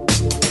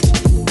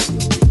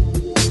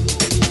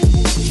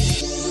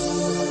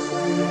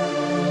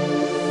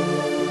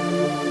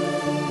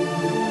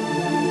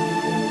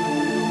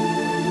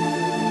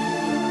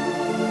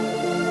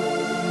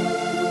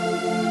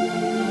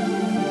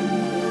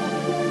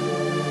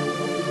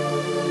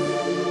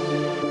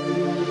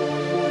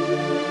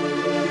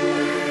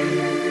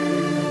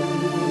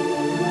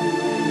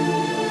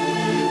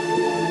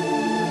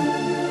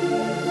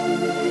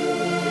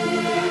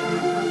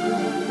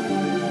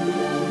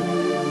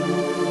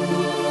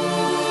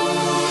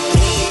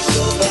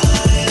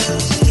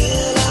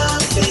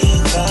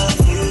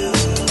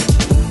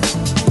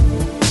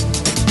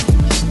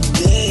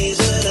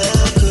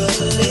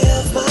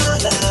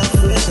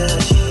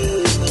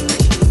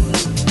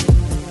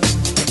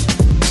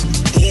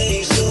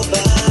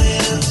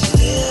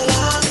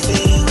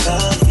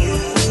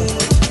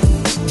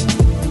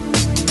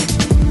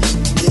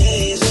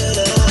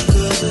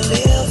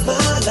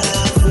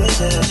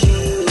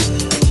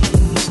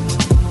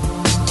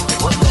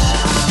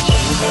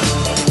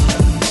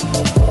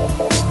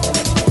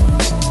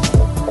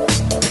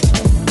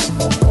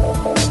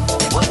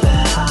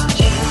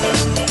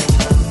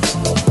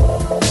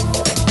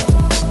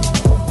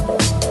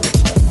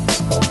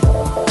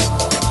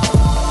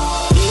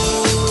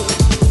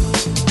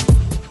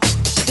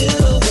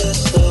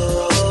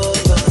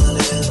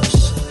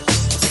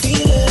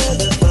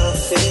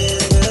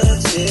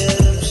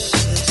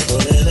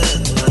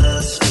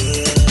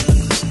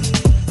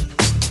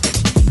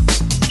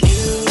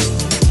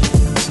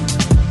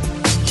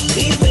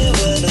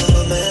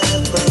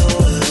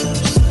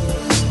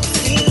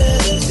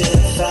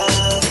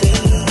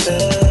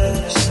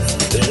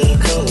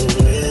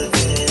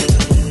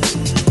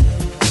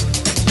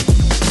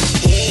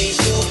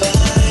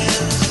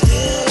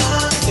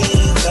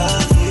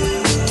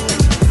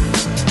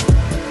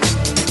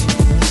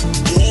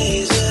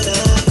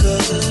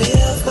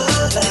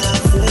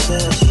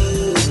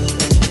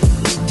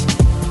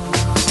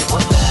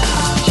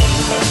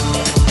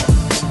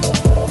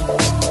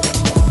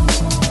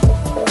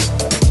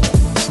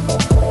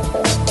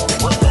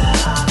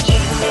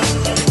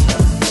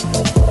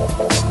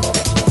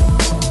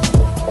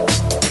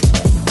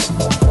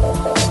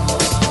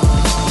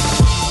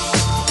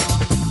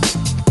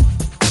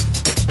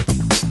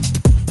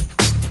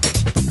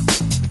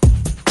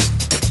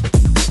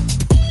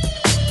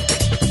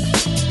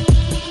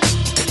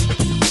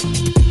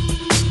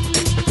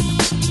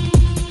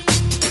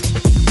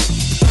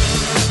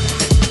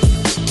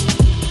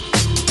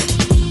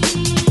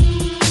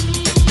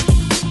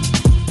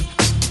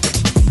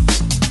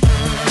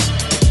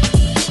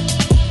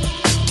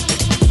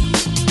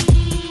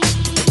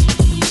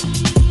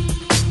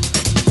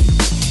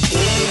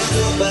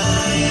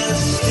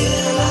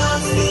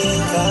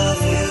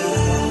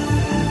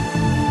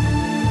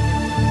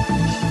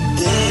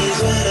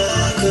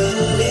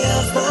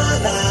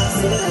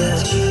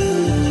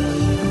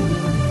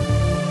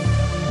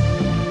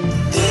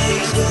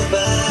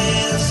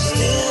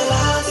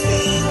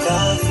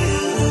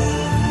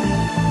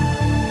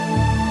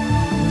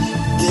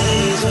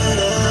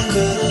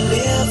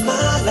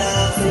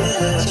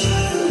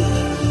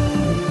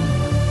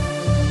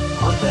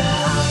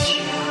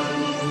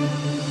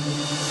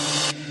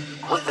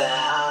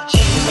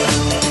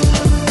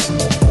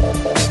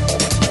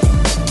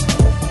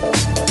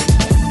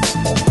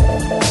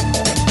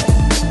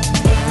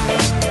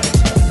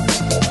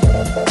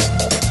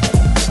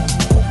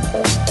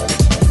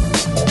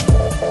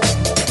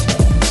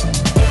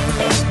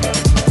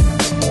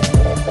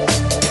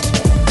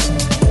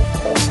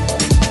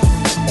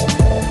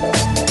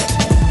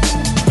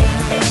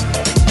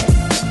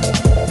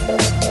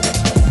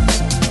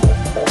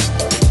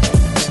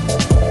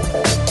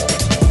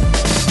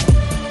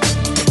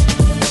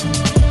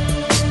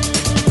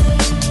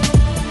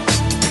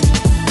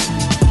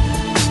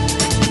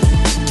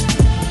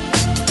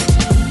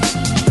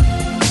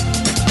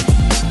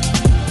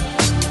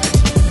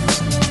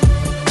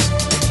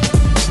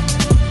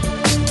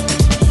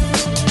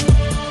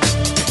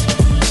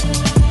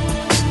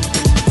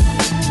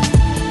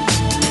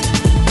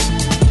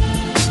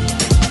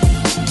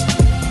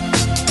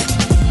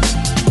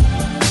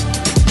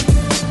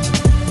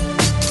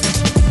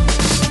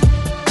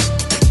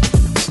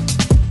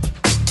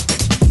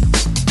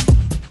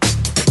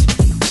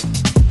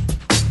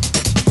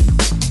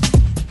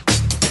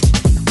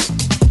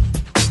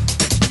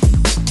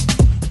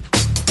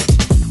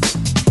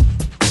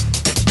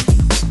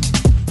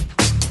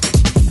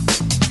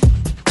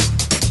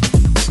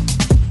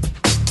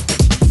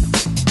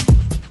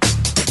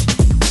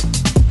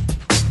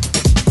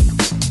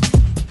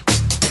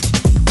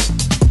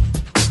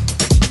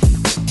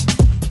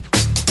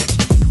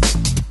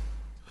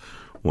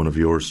 one of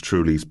yours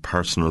truly's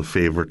personal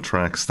favourite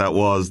tracks. That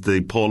was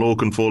the Paul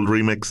Oakenfold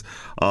remix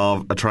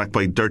of a track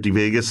by Dirty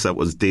Vegas. That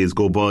was Days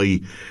Go By.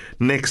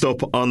 Next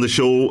up on the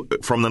show,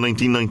 from the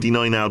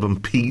 1999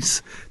 album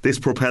Peace, this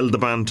propelled the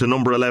band to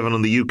number 11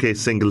 on the UK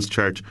singles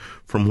chart,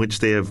 from which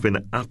they had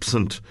been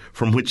absent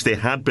for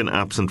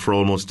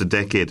almost a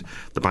decade.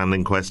 The band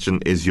in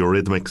question is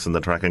Eurythmics, and the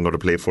track I'm going to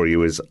play for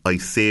you is I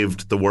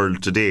Saved the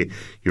World Today.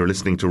 You're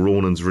listening to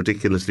Ronan's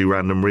Ridiculously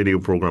Random radio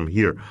programme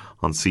here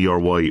on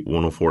CRY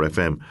 104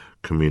 FM,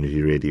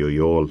 Community Radio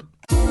Youghal.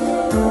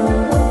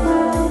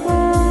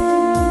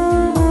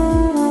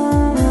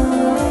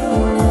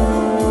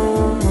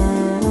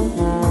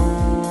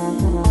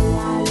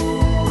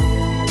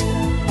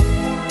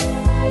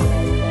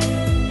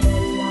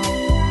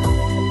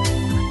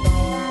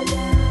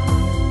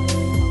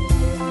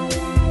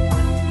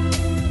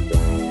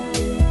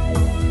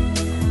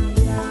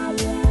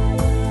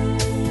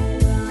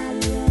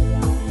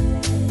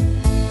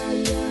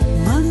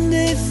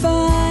 Monday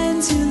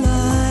finds you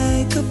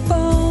like a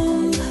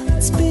bomb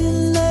that's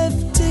been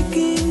left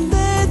ticking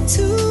there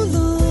too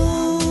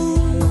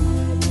long.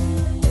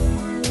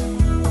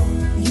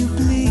 You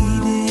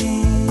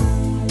bleeding.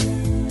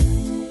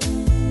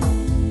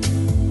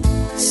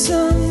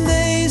 Some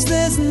days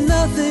there's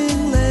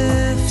nothing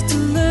left to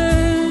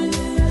learn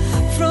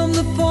from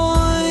the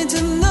point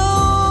of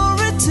no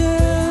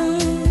return.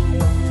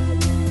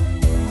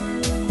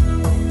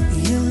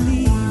 You're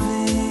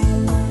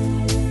leaving.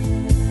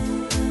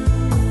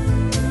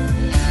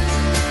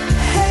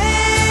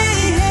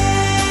 Hey,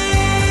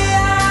 hey,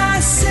 I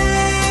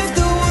saved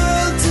the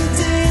world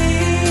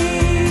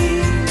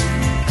today.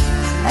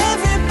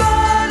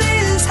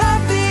 Everybody's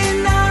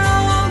happy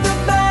now, the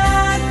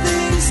bad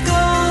things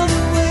gone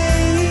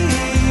away.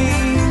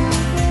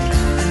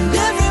 And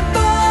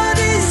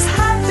everybody's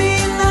happy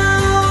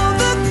now,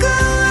 the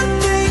good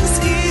things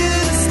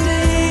here to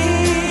stay.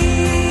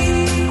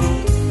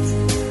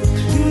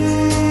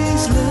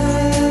 Please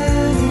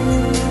let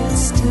it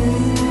stay.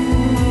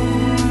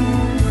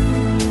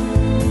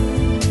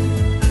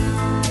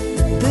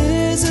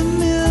 There's a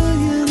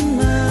million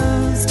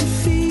mouths to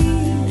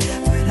feed,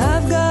 but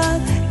I've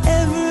got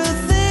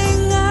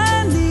everything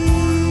I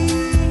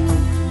need.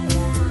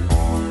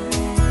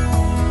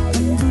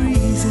 I'm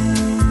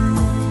breathing.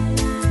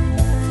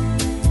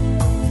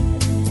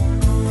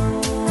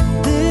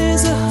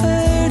 There's a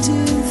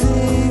hurting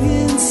thing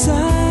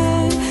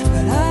inside,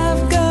 but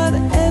I've got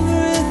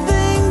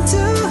everything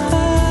to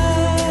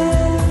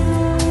hide.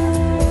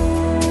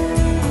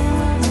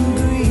 I'm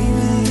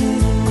breathing.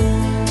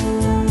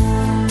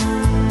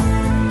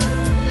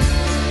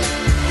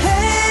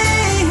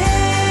 Hey,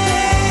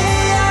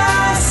 hey, I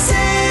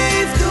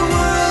saved the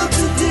world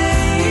today.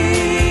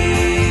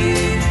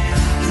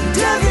 And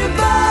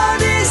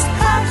everybody's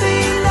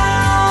happy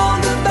now,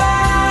 the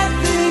bad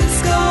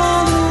things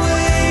gone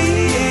away.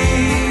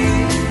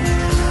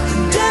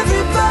 And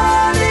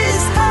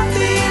everybody's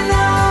happy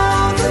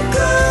now, the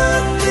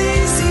good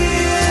things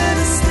here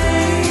to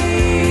stay.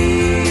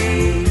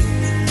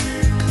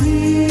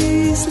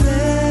 Please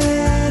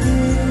let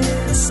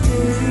it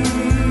stay.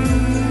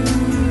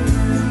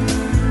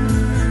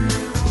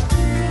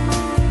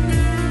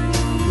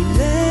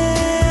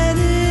 Let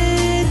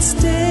it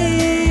stay.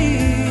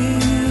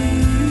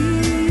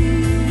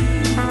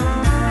 Let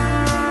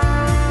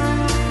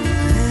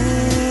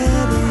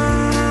it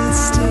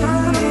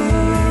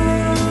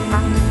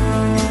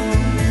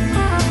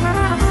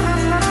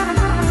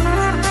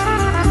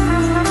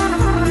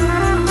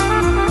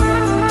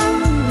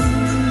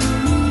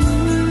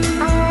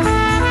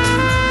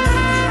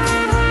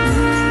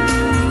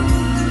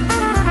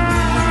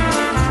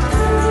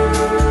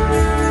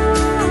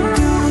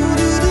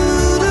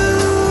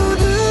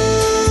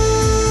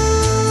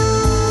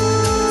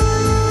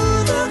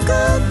the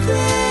good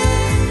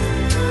thing.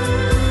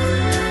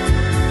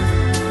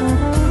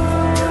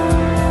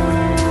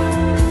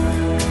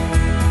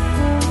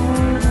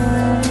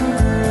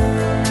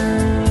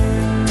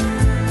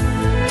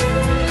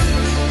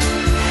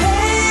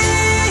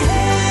 Hey,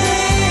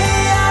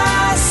 hey,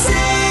 I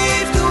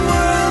saved the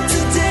world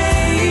today.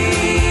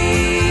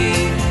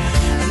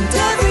 And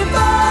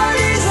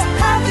everybody's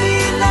happy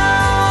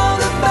now,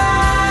 the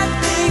bad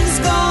things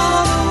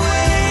gone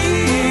away.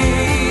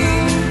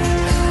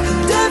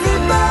 And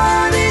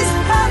everybody's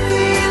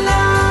happy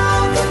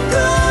now, the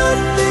good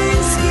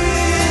things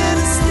here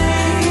to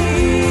stay.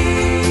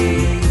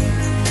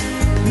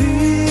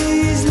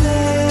 Please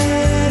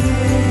let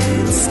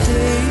it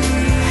stay.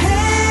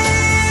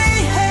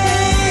 Hey,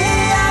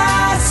 hey,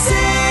 I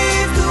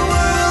saved the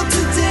world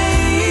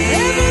today.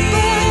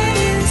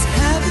 Everybody's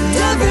happy.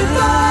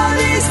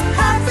 Everybody's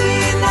happy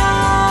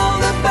now,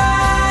 the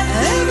bad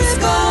things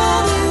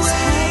gone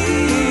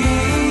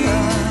away.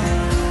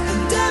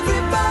 And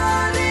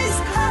everybody's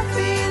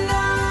happy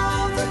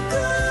now, the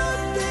good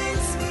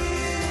things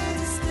here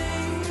to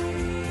stay.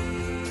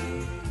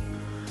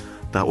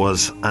 That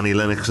was Annie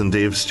Lennox and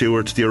Dave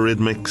Stewart, the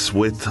Eurythmics,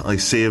 with I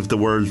Saved the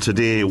World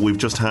Today. We've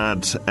just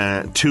had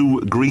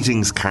two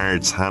greetings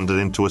cards handed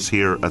in to us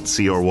here at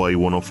CRY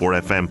 104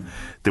 FM.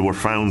 They were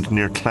found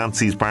near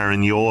Clancy's Bar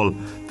in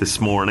Youghal this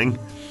morning,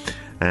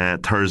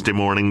 Thursday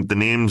morning. The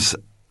names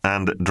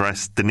and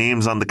address, the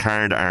names on the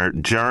card are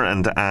Ger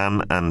and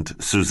Anne and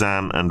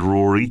Suzanne and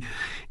Rory.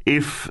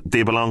 If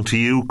they belong to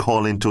you,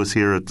 call into us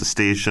here at the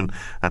station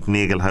at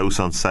Nagle House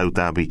on South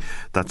Abbey.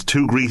 That's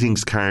 2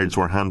 greetings cards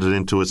were handed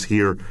into us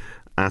here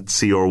at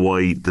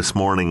CRY this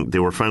morning. They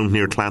were found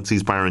near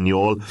Clancy's Bar in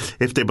Youghal.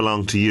 If they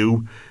belong to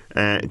you,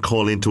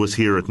 call into us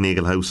here at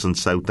Nagle House on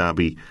South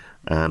Abbey,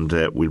 and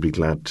we'll be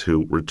glad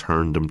to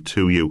return them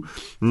to you.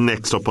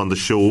 Next up on the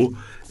show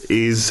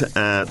is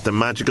the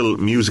magical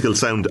musical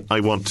sound.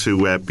 I want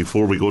to,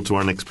 before we go to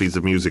our next piece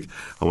of music,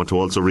 I want to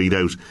also read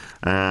out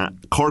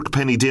Cork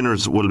Penny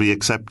Dinners will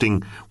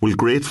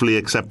gratefully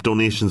accept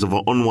donations of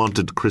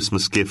unwanted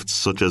Christmas gifts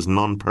such as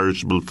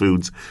non-perishable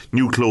foods,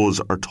 new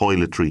clothes or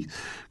toiletry.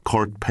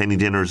 Cork Penny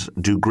Dinners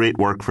do great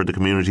work for the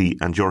community,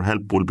 and your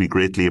help will be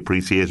greatly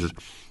appreciated.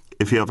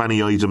 If you have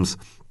any items,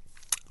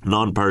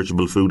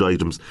 non-perishable food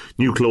items,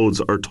 new clothes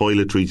or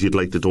toiletries you'd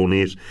like to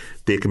donate,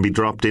 they can be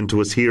dropped into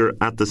us here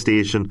at the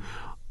station,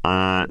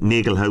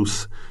 Nagle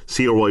House,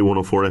 CRY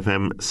 104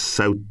 FM,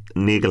 South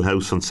Nagle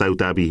House on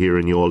South Abbey here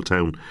in Youghal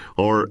Town,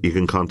 or you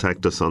can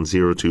contact us on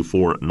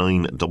 024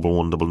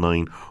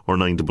 91199 or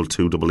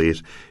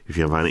 92288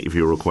 if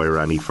you require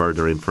any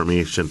further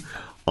information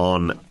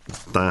on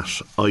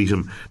that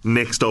item.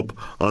 Next up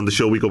on the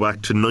show, we go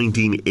back to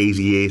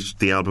 1988.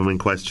 The album in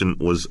question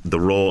was The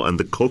Raw and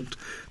the Cooked.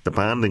 The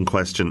band in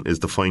question is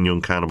the Fine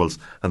Young Cannibals,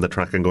 and the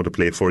track I'm going to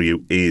play for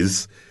you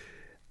is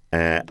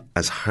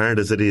As Hard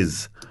As It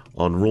Is,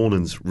 on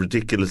Ronan's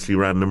ridiculously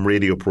random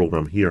radio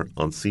programme here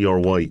on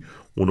CRY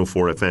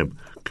 104 FM,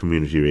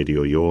 Community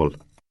Radio Youghal.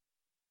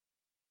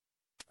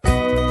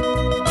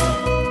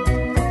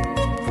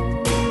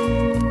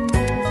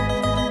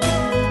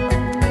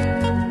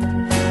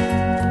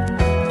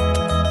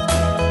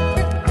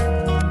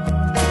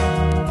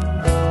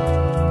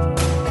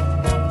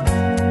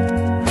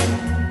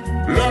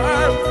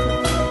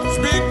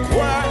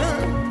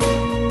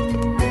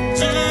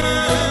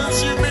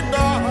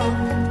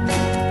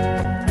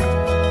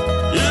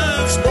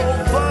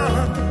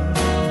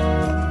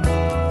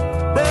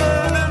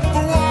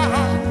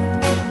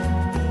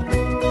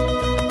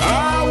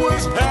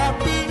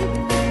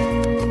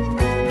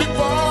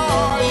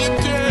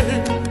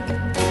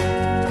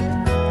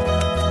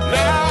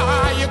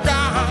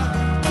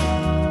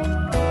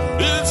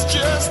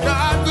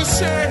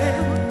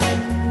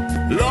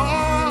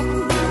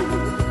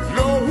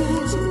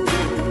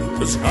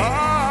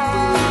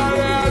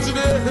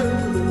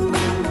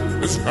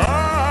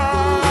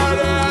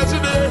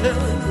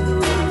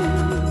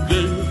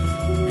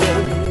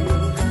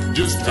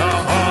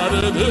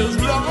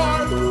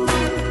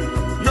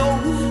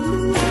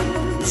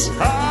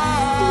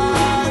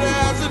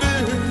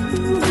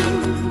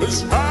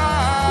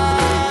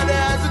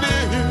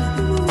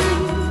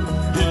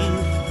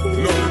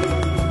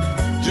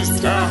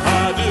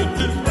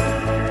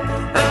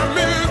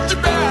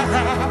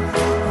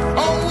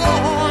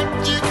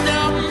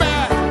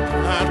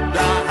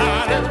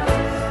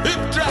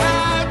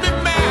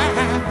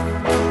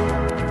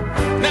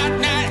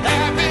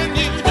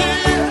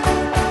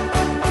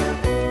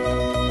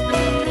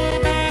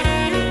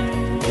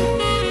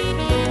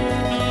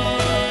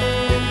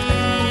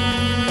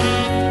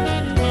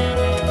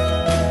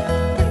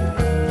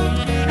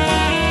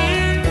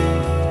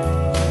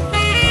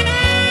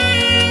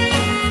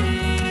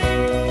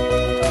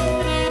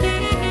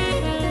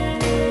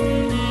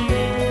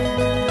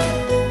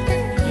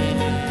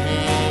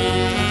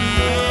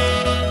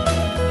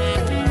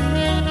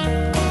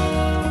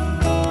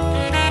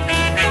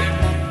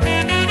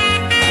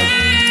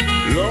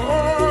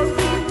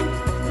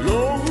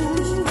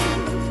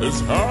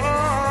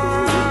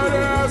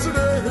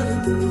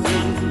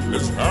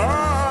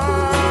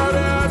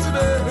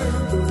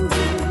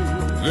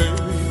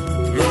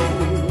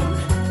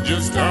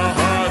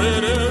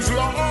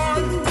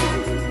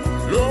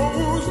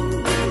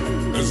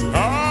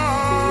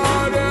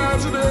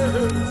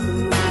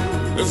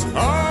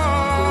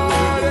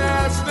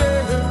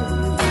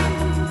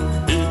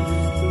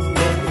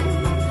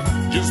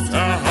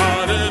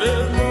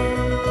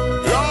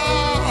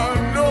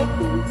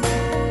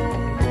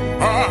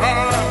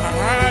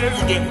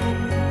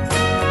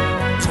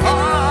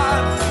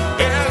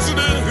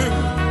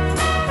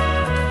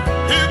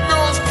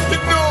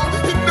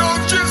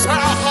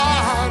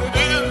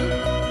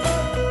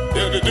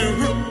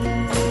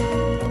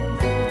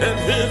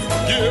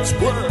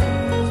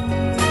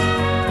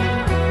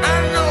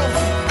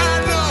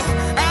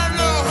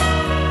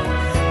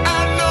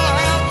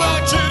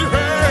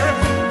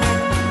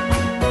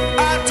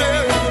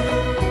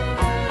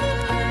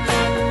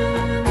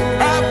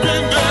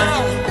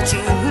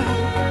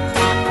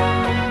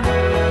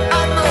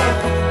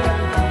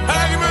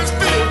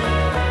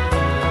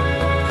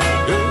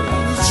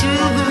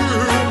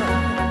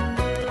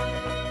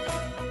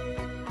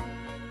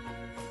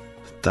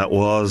 That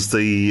was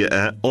the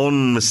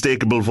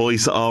unmistakable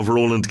voice of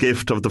Roland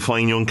Gift of the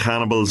Fine Young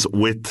Cannibals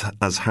with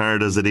As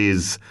Hard As It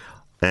Is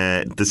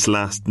This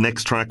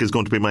next track is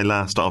going to be my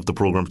last of the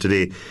programme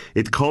today.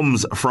 It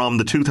comes from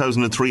the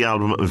 2003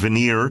 album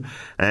Veneer.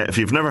 If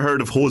you've never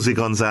heard of Jose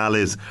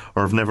Gonzalez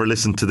or have never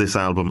listened to this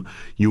album,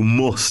 you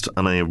must,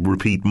 and I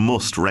repeat,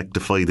 must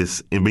rectify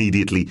this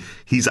immediately.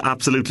 He's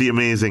absolutely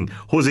amazing.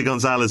 Jose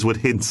Gonzalez with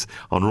hints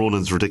on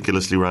Ronan's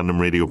Ridiculously Random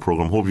radio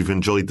programme. Hope you've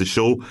enjoyed the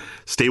show.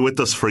 Stay with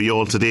us for you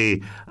all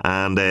today,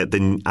 and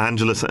then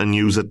Angelus and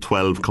News at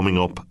 12 coming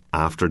up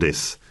after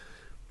this.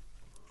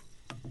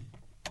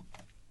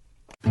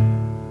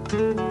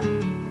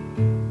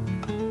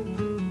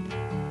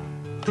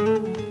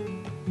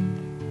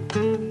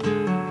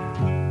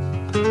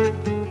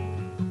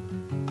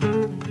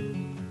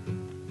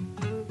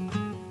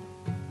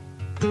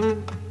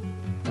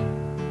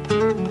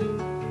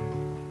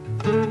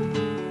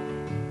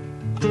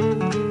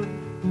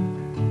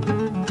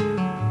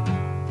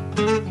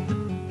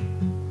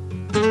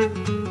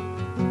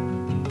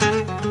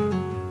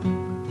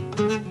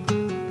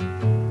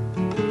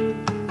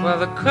 While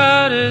the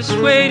crowd is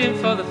waiting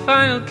for the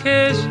final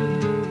kiss,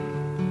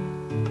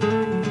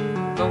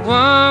 the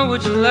one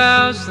which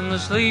allows them to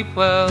sleep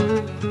well.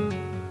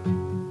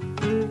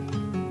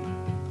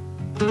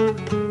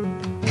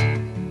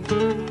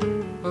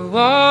 We'll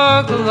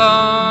walk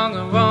along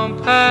a wrong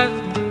path,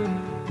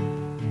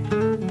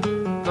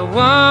 the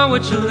one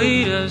which will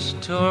lead us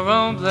to our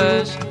own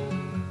bliss.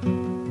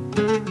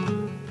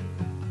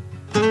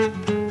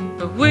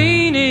 But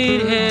we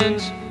need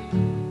hints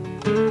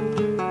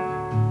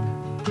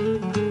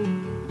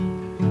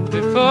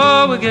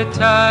before we get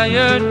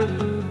tired.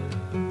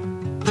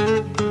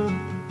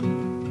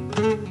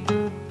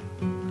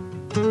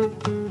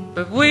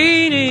 But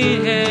we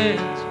need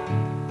hints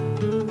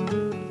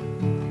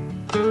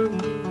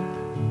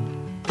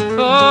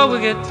before we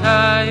get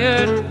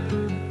tired.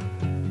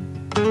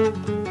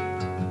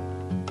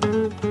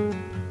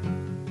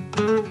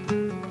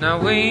 Now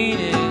we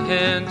need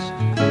hints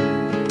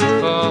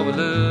before we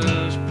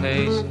lose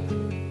pace.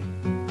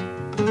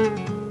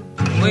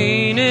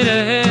 We need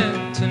a hint